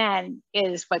associated with men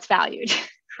is what's valued.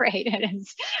 Right, and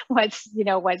it's what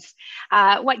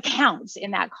counts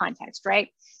in that context, right?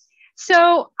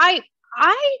 So I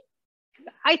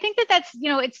think that's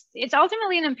it's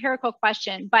ultimately an empirical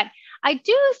question, but I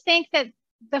do think that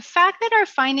the fact that our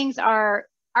findings are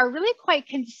really quite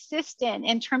consistent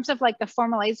in terms of like the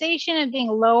formalization and being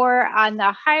lower on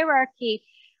the hierarchy,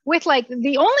 with like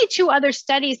the only two other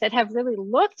studies that have really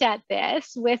looked at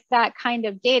this with that kind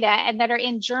of data and that are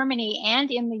in Germany and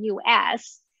in the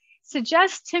US,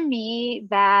 suggests to me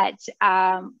that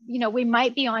we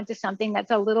might be onto something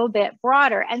that's a little bit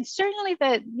broader. And certainly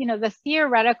the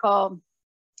theoretical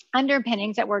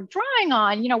underpinnings that we're drawing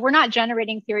on, we're not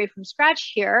generating theory from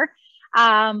scratch here.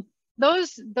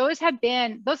 Those have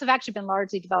actually been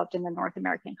largely developed in the North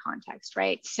American context,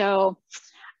 right? So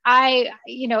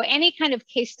any kind of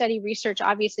case study research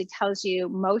obviously tells you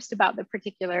most about the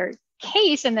particular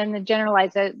case, and then the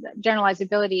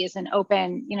generalizability is an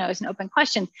open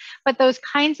question. But those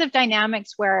kinds of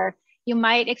dynamics where you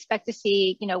might expect to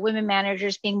see, women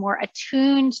managers being more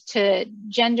attuned to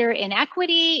gender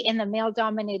inequity in the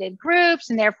male-dominated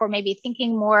groups, and therefore maybe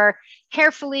thinking more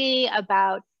carefully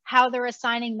about how they're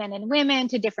assigning men and women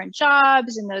to different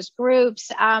jobs in those groups.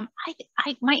 My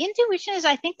intuition is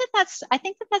I think that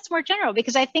that's more general,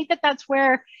 because I think that that's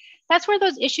where that's where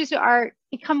those issues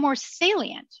become more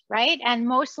salient, right? And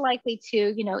most likely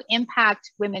to,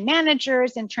 impact women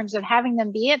managers in terms of having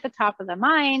them be at the top of the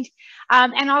mind.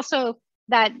 And also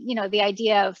that, the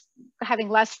idea of having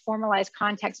less formalized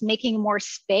context, making more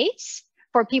space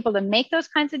for people to make those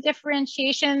kinds of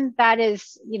differentiation, that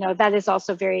is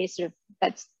also very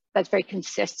that's very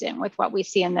consistent with what we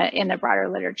see in the broader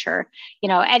literature,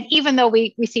 and even though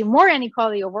we see more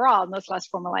inequality overall in those less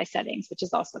formalized settings, which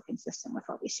is also consistent with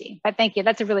what we see. But thank you,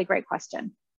 that's a really great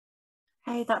question.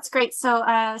 Hey, that's great. So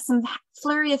some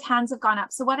flurry of hands have gone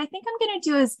up. So what I think I'm going to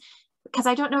do is, because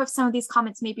I don't know if some of these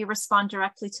comments maybe respond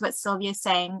directly to what Sylvia is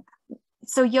saying.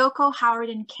 So Yoko, Howard,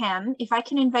 and Kim, if I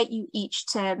can invite you each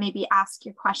to maybe ask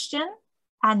your question,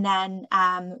 and then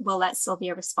we'll let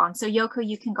Sylvia respond. So Yoko,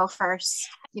 you can go first.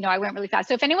 I went really fast.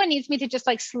 So if anyone needs me to just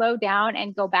slow down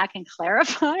and go back and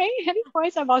clarify any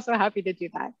points, I'm also happy to do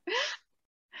that.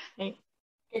 Okay.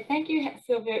 Thank you,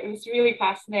 Sylvia. It was really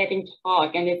fascinating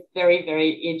talk, and it's very,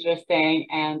 very interesting.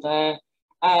 And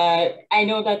I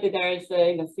know that there's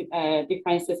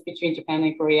differences between Japan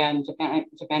and Korea, and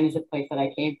Japan is a place that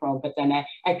I came from, but then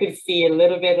I could see a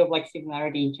little bit of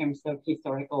similarity in terms of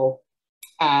historical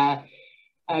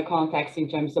context in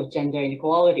terms of gender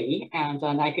inequality, and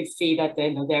I could see that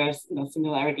there's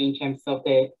similarity in terms of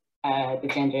the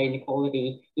gender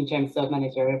inequality in terms of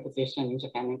managerial position in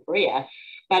Japan and Korea.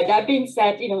 But that being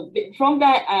said, from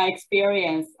that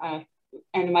experience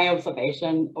and my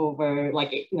observation over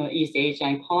East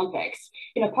Asian context,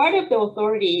 part of the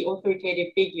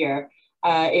authoritative figure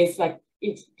is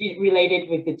it's related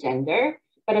with the gender.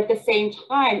 But at the same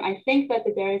time, I think that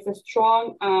there is a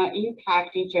strong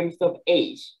impact in terms of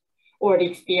age or the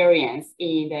experience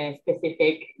in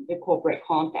the corporate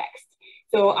context.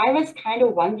 So I was kind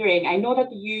of wondering, I know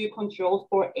that you control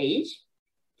for age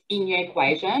in your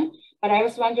equation, but I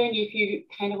was wondering if you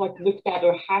kind of looked at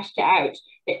or hashed out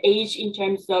the age in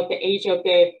terms of the age of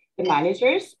the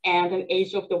managers and the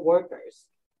age of the workers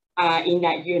in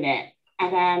that unit.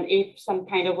 And then if some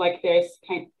kind of there's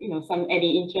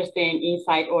any interesting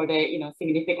insight or the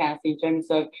significance in terms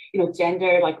of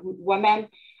gender, women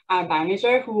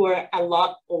manager who are a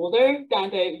lot older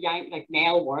than the young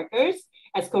male workers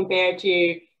as compared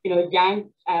to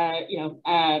young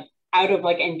out of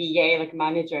MBA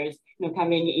managers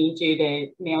coming into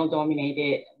the male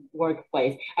dominated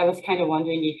workplace. I was kind of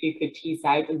wondering if you could tease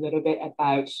out a little bit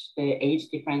about the age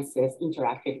differences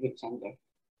interacted with gender.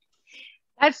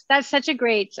 That's such a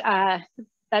great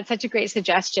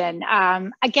suggestion.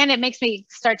 Again, it makes me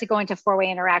start to go into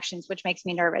four-way interactions, which makes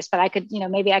me nervous. But I could,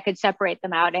 maybe I could separate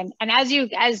them out. And as you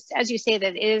say,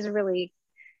 that it is really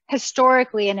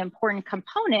historically an important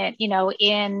component,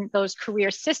 in those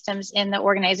career systems in the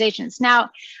organizations.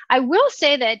 Now, I will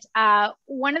say that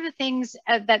one of the things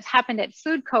that's happened at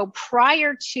Foodco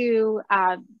prior to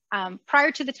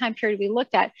the time period we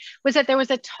looked at was that there was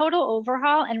a total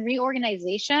overhaul and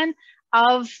reorganization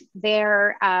of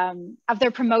their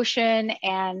promotion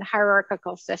and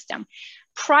hierarchical system.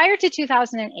 Prior to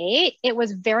 2008, it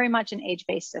was very much an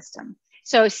age-based system.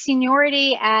 So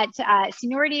seniority and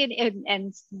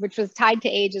which was tied to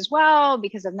age as well,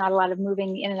 because of not a lot of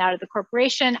moving in and out of the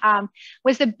corporation,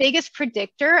 was the biggest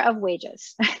predictor of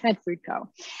wages at Foodco.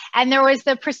 And there was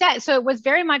the percent, so it was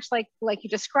very much like you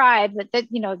described that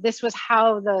this was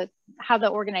how the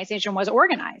organization was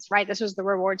organized, right? This was the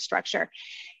reward structure.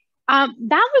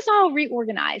 That was all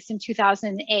reorganized in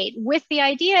 2008 with the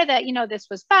idea that, this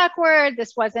was backward,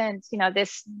 this wasn't,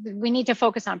 we need to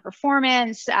focus on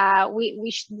performance,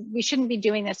 we shouldn't be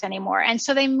doing this anymore. And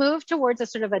so they moved towards a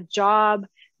sort of a job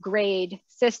grade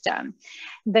system.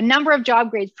 The number of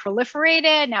job grades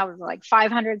proliferated. Now we're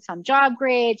 500 some job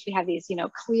grades. We have these,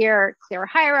 clear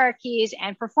hierarchies,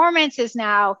 and performance is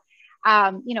now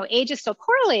age is still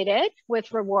correlated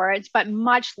with rewards, but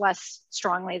much less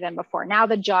strongly than before. Now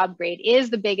the job grade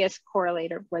is the biggest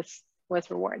correlator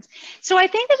with rewards. So I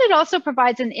think that it also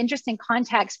provides an interesting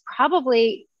context,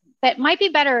 probably that might be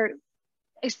better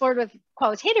explored with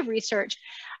qualitative research,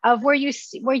 of where you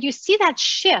see that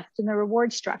shift in the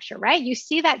reward structure, right? You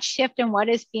see that shift in what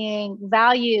is being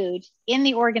valued in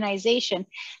the organization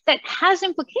that has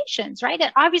implications, right?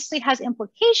 It obviously has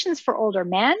implications for older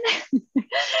men.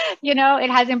 It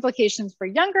has implications for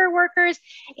younger workers.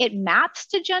 It maps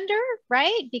to gender,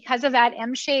 right? Because of that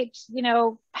M-shaped,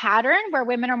 pattern where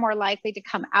women are more likely to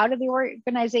come out of the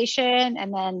organization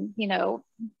and then,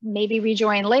 maybe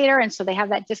rejoin later. And so they have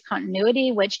that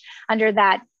discontinuity, which under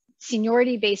that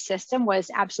seniority-based system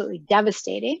was absolutely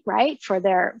devastating, right, for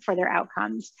their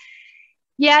outcomes.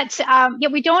 Yet,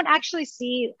 we don't actually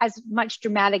see as much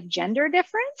dramatic gender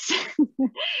difference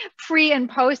pre and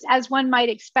post as one might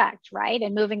expect, right?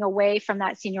 And moving away from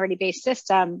that seniority-based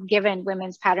system, given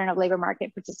women's pattern of labor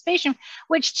market participation,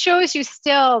 which shows you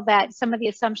still that some of the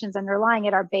assumptions underlying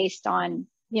it are based on,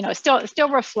 still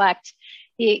reflect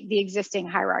the existing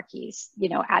hierarchies,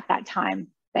 at that time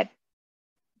that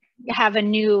have a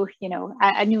new,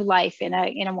 a new life in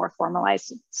a more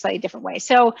formalized, slightly different way.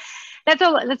 So that's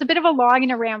a bit of a long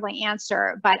and a rambling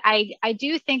answer, but I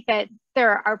do think that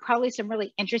there are probably some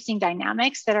really interesting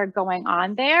dynamics that are going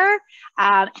on there.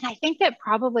 And I think that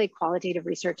probably qualitative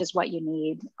research is what you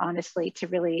need, honestly, to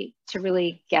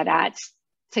really get at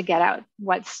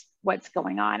what's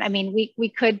going on. I mean, we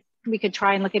could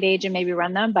try and look at age and maybe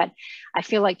run them, but I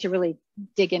feel like to really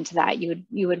dig into that,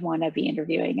 you would want to be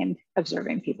interviewing and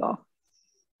observing people.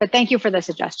 But thank you for the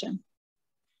suggestion.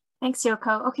 Thanks,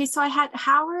 Yoko. Okay, so I had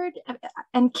Howard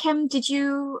and Kim. Did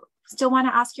you still want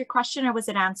to ask your question, or was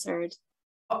it answered?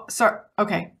 Oh, sorry.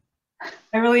 Okay.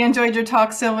 I really enjoyed your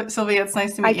talk, Sylvia. It's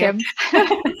nice to meet you.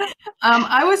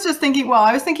 I was just thinking,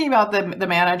 I was thinking about the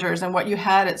managers and what you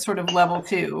had at sort of level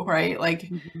 2, right? Like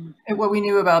what we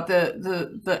knew about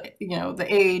the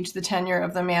age, the tenure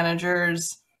of the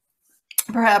managers.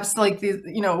 Perhaps like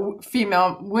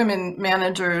women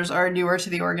managers are newer to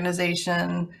the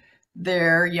organization.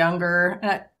 They're younger.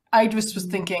 And I just was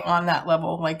thinking on that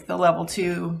level, like the level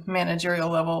 2 managerial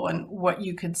level, and what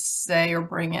you could say or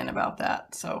bring in about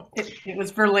that. So it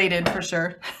was related for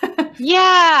sure.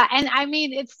 Yeah, and I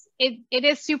mean, it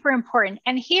is super important.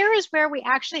 And here is where we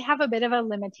actually have a bit of a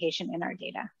limitation in our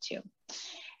data too.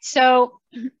 So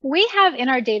we have in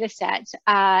our data set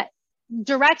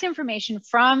direct information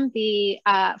from the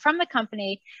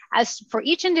company as for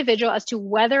each individual as to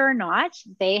whether or not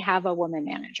they have a woman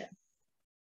manager,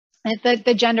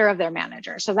 the gender of their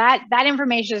manager. So that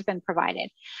information has been provided.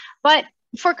 But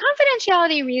for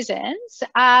confidentiality reasons,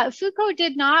 Foucault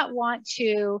did not want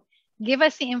to give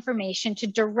us the information to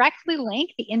directly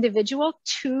link the individual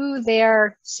to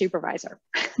their supervisor.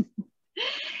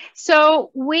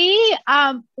 So we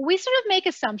sort of make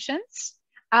assumptions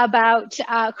about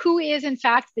who is in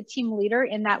fact the team leader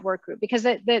in that work group, because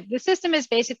the system is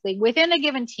basically within a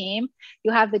given team,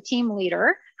 you have the team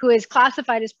leader who is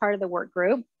classified as part of the work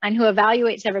group and who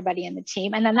evaluates everybody in the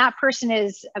team. And then that person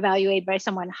is evaluated by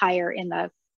someone higher in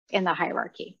the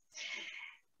hierarchy.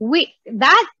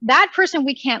 That person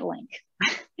we can't link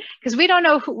because we don't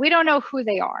know who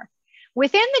they are.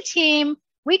 Within the team,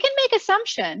 we can make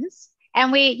assumptions.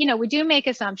 And we do make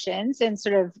assumptions and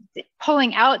sort of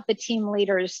pulling out the team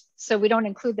leaders so we don't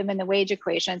include them in the wage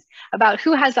equations about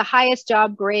who has the highest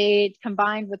job grade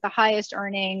combined with the highest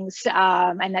earnings,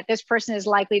 and that this person is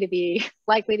likely to be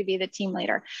the team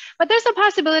leader. But there's a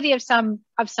possibility of some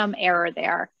error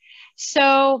there.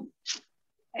 So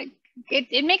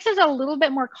it makes us a little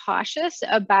bit more cautious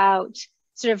about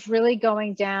sort of really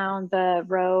going down the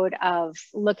road of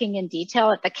looking in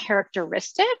detail at the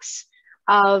characteristics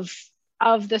of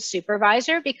the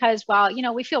supervisor, because while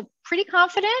we feel pretty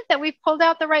confident that we've pulled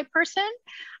out the right person,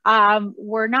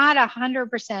 we're not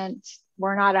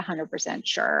 100%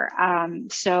 sure.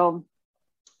 So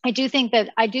I do think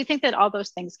that all those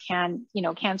things can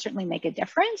certainly make a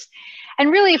difference.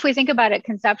 And really, if we think about it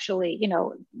conceptually,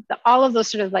 all of those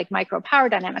sort of like micro power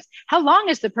dynamics, how long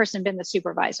has the person been the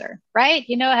supervisor, right?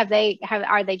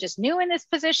 Are they just new in this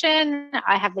position?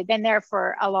 Have they been there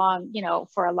for a long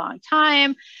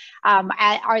time?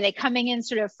 Are they coming in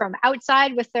sort of from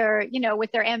outside with their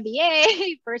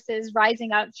MBA versus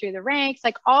rising up through the ranks?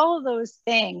 Like all of those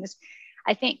things,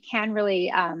 I think can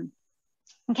really,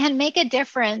 can make a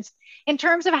difference in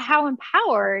terms of how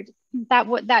empowered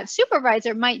that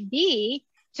supervisor might be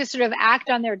to sort of act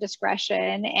on their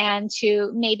discretion and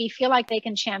to maybe feel like they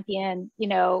can champion,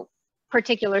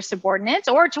 particular subordinates,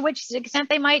 or to which extent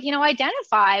they might,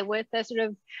 identify with the sort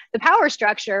of the power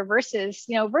structure versus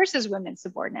women's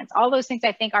subordinates. All those things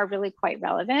I think are really quite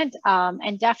relevant,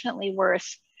 and definitely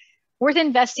worth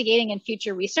investigating in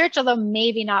future research, although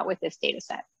maybe not with this data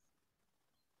set.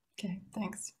 Okay,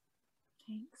 thanks.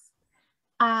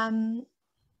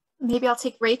 Maybe I'll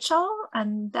take Rachel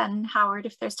and then Howard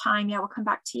if there's time. Yeah, we'll come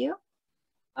back to you.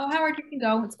 Oh, Howard, you can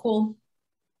go. It's cool.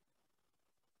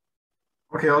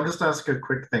 Okay, I'll just ask a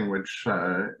quick thing, which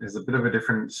is a bit of a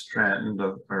different strand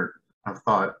of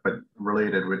thought, but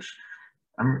related, which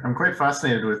I'm quite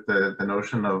fascinated with the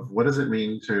notion of what does it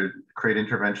mean to create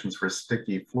interventions for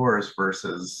sticky floors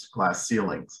versus glass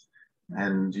ceilings?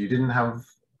 And you didn't have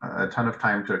a ton of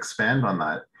time to expand on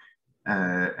that.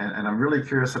 And I'm really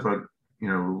curious about,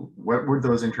 what would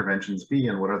those interventions be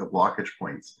and what are the blockage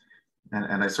points?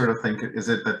 And I sort of think, is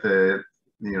it that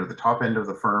the top end of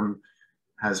the firm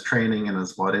has training and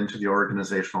has bought into the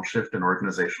organizational shift and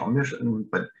organizational mission,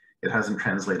 but it hasn't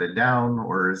translated down?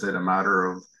 Or is it a matter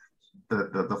of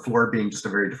the floor being just a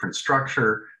very different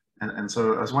structure? And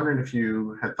so I was wondering if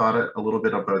you had thought a little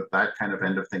bit about that kind of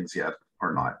end of things yet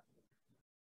or not.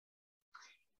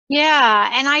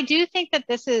 Yeah, and I do think that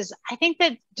I think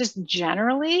that just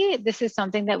generally, this is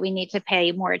something that we need to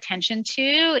pay more attention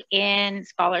to in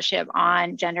scholarship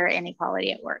on gender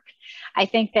inequality at work. I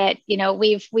think that,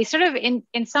 we sort of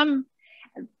in some,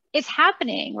 it's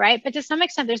happening, right? But to some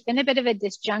extent, there's been a bit of a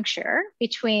disjuncture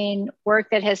between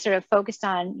work that has sort of focused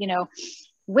on,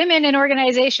 women in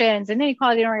organizations and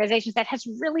inequality in organizations that has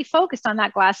really focused on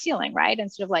that glass ceiling, right?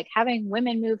 And sort of like having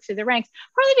women move through the ranks,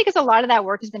 partly because a lot of that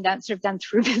work has been done through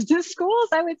business schools,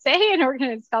 I would say, and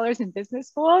organized scholars in business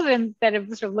schools, and that of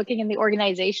sort of looking in the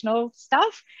organizational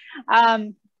stuff.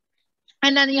 And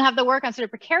then you have the work on sort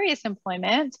of precarious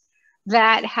employment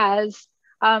that has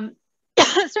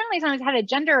certainly sometimes had a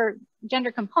gender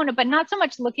component, but not so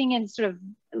much looking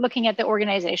at the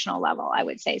organizational level, I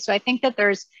would say. So I think that there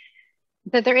is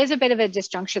a bit of a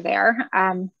disjuncture there.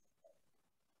 And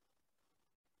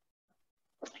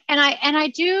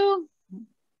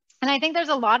I think there's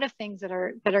a lot of things that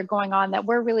are going on that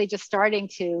we're really just starting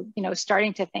to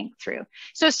think through.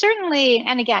 So certainly,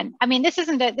 and again, I mean, this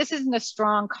isn't a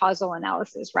strong causal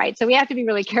analysis, right? So we have to be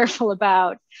really careful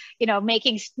about,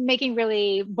 making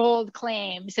really bold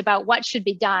claims about what should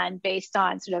be done based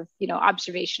on sort of,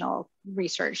 observational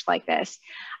research like this.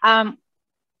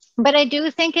 But I do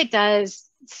think it does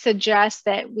suggest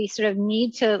that we sort of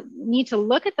need to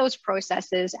look at those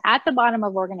processes at the bottom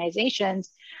of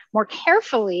organizations more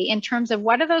carefully in terms of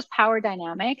what are those power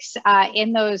dynamics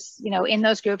in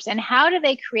those groups, and how do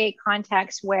they create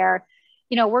contexts where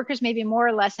workers may be more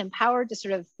or less empowered to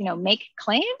sort of make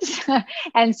claims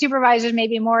and supervisors may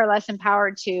be more or less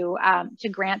empowered to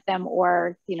grant them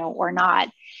or not.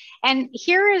 And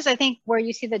here is, I think, where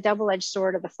you see the double-edged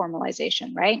sword of the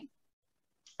formalization, right?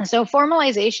 So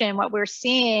formalization, what we're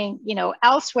seeing,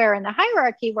 elsewhere in the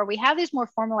hierarchy where we have these more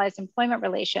formalized employment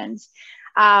relations,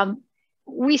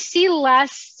 we see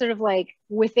less sort of like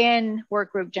within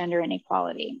work group gender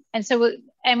inequality. And so,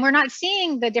 and we're not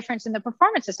seeing the difference in the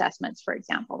performance assessments, for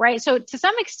example, right? So to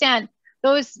some extent,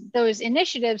 those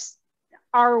initiatives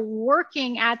are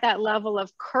working at that level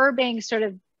of curbing sort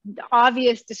of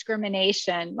obvious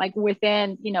discrimination, like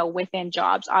within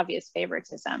jobs, obvious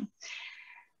favoritism.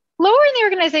 Lower in the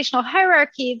organizational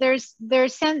hierarchy,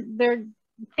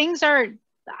 things are,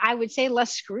 I would say,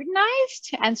 less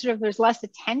scrutinized, and sort of there's less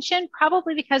attention,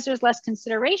 probably because there's less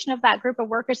consideration of that group of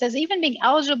workers as even being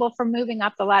eligible for moving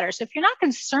up the ladder. So if you're not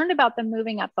concerned about them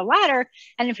moving up the ladder,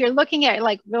 and if you're looking at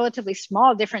like relatively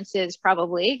small differences,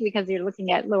 probably because you're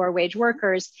looking at lower wage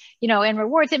workers, in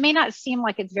rewards, it may not seem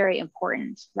like it's very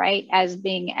important, right? As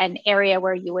being an area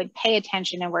where you would pay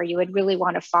attention and where you would really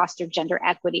want to foster gender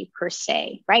equity per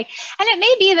se, right? And it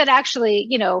may be that actually,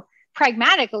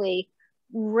 pragmatically,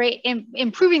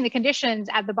 improving the conditions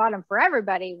at the bottom for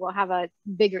everybody will have a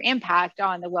bigger impact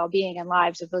on the well-being and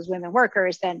lives of those women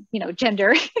workers than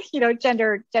gender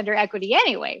equity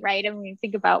anyway, right? I mean,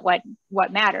 think about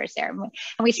what matters there. And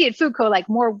we see at Foucault like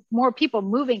more people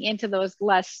moving into those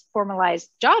less formalized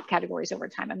job categories over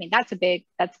time. I mean, that's a big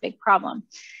problem.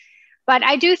 But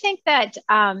I do think that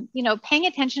paying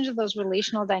attention to those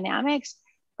relational dynamics,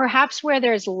 perhaps where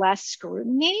there's less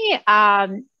scrutiny,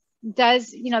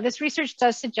 this research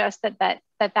does suggest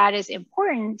that is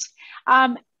important.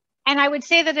 And I would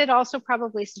say that it also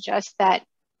probably suggests that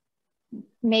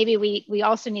maybe we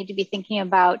also need to be thinking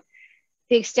about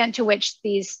the extent to which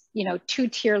these,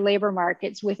 two-tier labor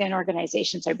markets within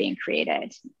organizations are being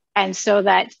created. And so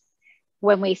that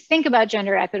when we think about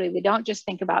gender equity, we don't just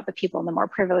think about the people in the more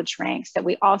privileged ranks, that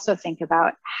we also think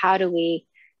about how do we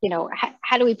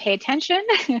pay attention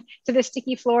to the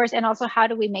sticky floors, and also how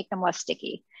do we make them less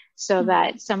sticky, so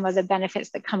that some of the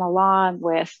benefits that come along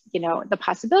with, the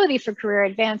possibility for career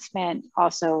advancement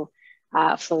also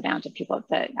flow down to people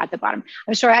at the bottom.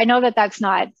 I'm sorry, I know that that's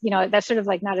not, that's sort of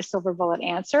like not a silver bullet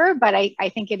answer, but I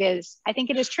think it is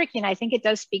tricky. And I think it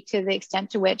does speak to the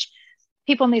extent to which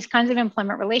people in these kinds of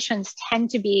employment relations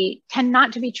tend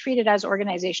not to be treated as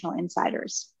organizational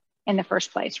insiders in the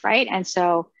first place, right? And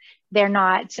so they're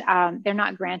not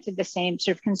granted the same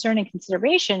sort of concern and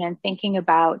consideration and thinking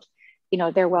about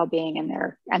their well-being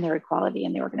and their equality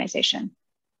in the organization.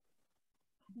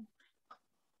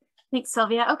 Thanks,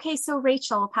 Sylvia. Okay, so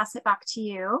Rachel, we'll pass it back to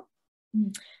you.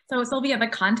 So Sylvia, the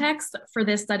context for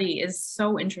this study is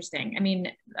so interesting. I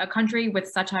mean, a country with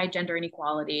such high gender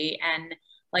inequality and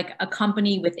like a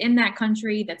company within that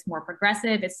country that's more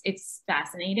progressive. It's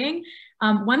fascinating.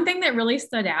 One thing that really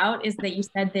stood out is that you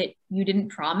said that you didn't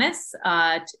promise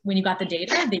when you got the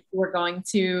data that you were going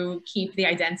to keep the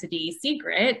identity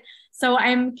secret. So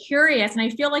I'm curious, and I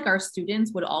feel like our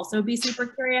students would also be super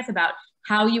curious about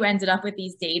how you ended up with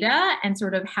these data and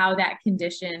sort of how that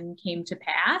condition came to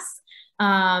pass.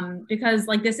 Because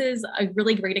like this is a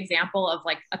really great example of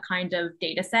like a kind of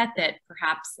data set that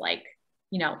perhaps like,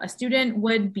 you know, a student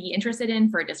would be interested in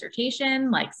for a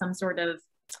dissertation, like some sort of,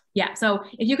 yeah. So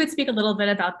if you could speak a little bit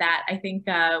about that, I think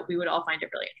we would all find it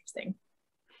really interesting.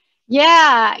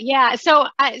 Yeah. So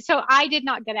I did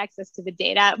not get access to the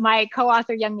data. My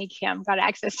co-author Youngmi Kim got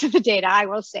access to the data, I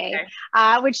will say,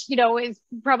 okay. Which, you know, is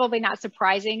probably not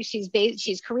surprising. She's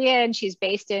Korean. She's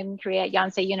based in Korea at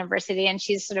Yonsei University, and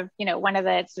she's sort of, you know, one of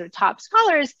the sort of top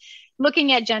scholars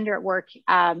looking at gender at work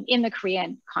in the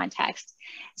Korean context.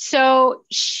 So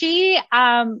she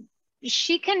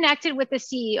connected with the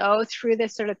CEO through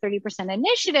this sort of 30%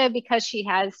 initiative because she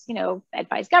has, you know,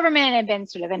 advised government and been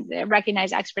sort of a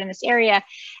recognized expert in this area.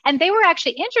 And they were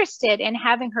actually interested in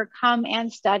having her come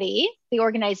and study the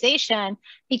organization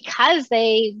because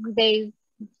they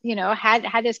you know,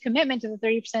 had this commitment to the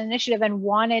 30% initiative and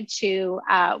wanted to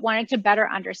better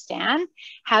understand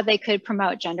how they could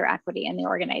promote gender equity in the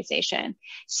organization.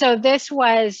 So this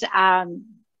was,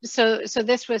 So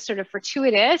this was sort of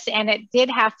fortuitous, and it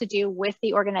did have to do with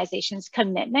the organization's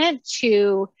commitment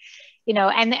to, you know,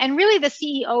 and really the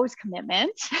CEO's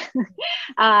commitment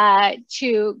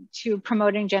to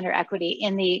promoting gender equity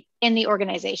in the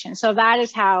organization. So that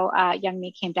is how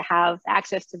Youngmi came to have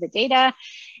access to the data.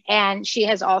 And she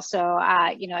has also,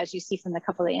 you know, as you see from the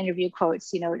couple of interview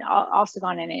quotes, you know, also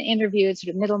gone in and interviewed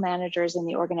sort of middle managers in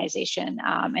the organization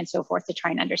and so forth to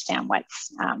try and understand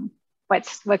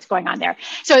what's going on there.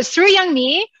 So it's through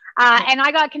Youngmi, and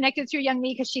I got connected through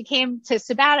Youngmi because she came to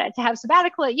have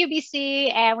sabbatical at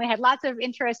UBC, and we had lots of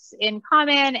interests in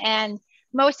common, and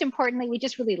most importantly, we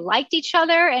just really liked each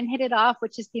other and hit it off,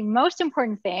 which is the most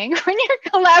important thing when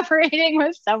you're collaborating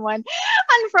with someone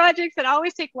on projects that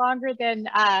always take longer than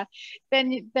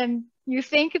you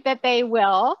think that they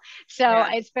will. So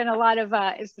yeah. It's been a lot of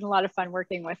fun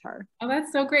working with her. Oh,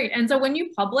 that's so great. And so when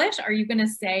you publish, are you going to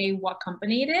say what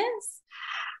company it is?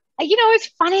 You know, it's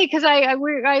funny because I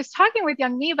was talking with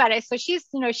Youngmi about it. So she's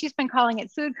been calling it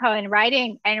Food Co. and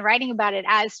writing about it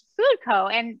as Food Co.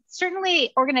 And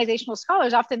certainly organizational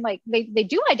scholars often they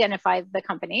do identify the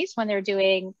companies when they're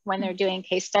doing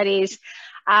case studies.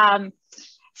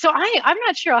 So I'm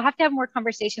not sure. I'll have to have more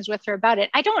conversations with her about it.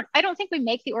 I don't think we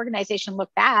make the organization look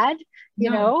bad, you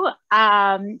know,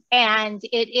 and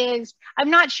it is,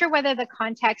 I'm not sure whether the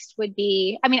context would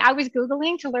be, I mean, I was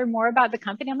Googling to learn more about the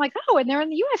company. I'm like, oh, and they're in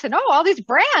the US, and all these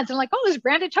brands. And like, oh, this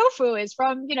branded tofu is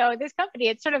from, you know, this company.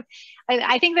 It's sort of,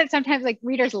 I think that sometimes like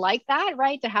readers like that,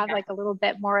 right? To have like a little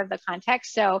bit more of the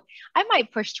context. So I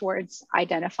might push towards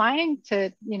identifying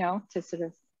to, you know, to sort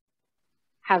of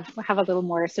have a little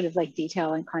more sort of like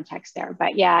detail and context there.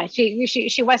 But yeah,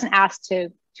 she wasn't asked to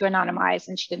anonymize,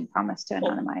 and she didn't promise to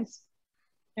anonymize.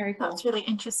 Very cool. That's really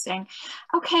interesting.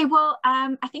 Okay, well,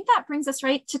 I think that brings us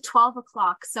right to 12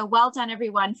 o'clock. So well done,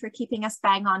 everyone, for keeping us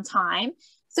bang on time.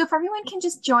 So if everyone can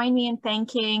just join me in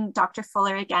thanking Dr.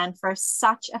 Fuller again for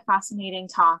such a fascinating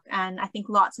talk. And I think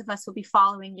lots of us will be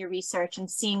following your research and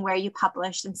seeing where you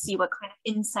published and see what kind of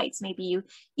insights maybe you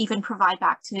even provide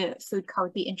back to Food Co.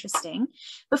 would be interesting.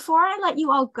 Before I let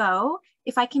you all go,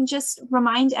 if I can just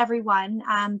remind everyone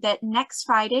that next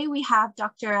Friday we have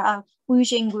Dr.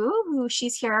 Wujing Wu, who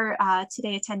she's here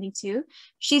today attending to.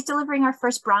 She's delivering our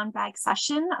first brown bag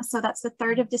session. So that's the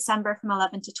 3rd of December from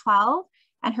 11 to 12.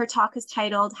 And her talk is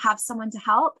titled Have Someone to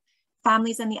Help,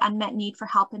 Families and the Unmet Need for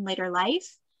Help in Later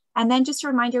Life. And then just a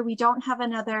reminder, we don't have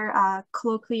another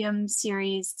colloquium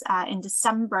series in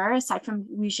December, aside from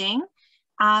Wujing.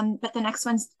 But the next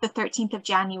one's the 13th of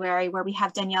January, where we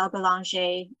have Danielle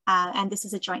Belanger, and this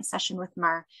is a joint session with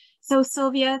Mer. So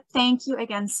Sylvia, thank you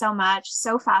again so much.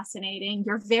 So fascinating.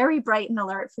 You're very bright and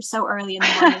alert for so early in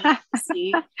the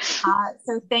morning.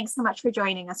 So thanks so much for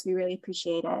joining us. We really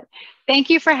appreciate it. Thank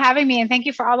you for having me, and thank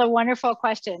you for all the wonderful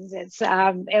questions.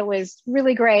 It was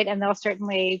really great, and they'll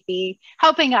certainly be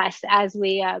helping us as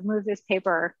we move this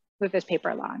paper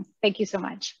along. Thank you so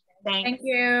much. Thanks. Thank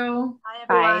you.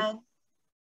 Bye.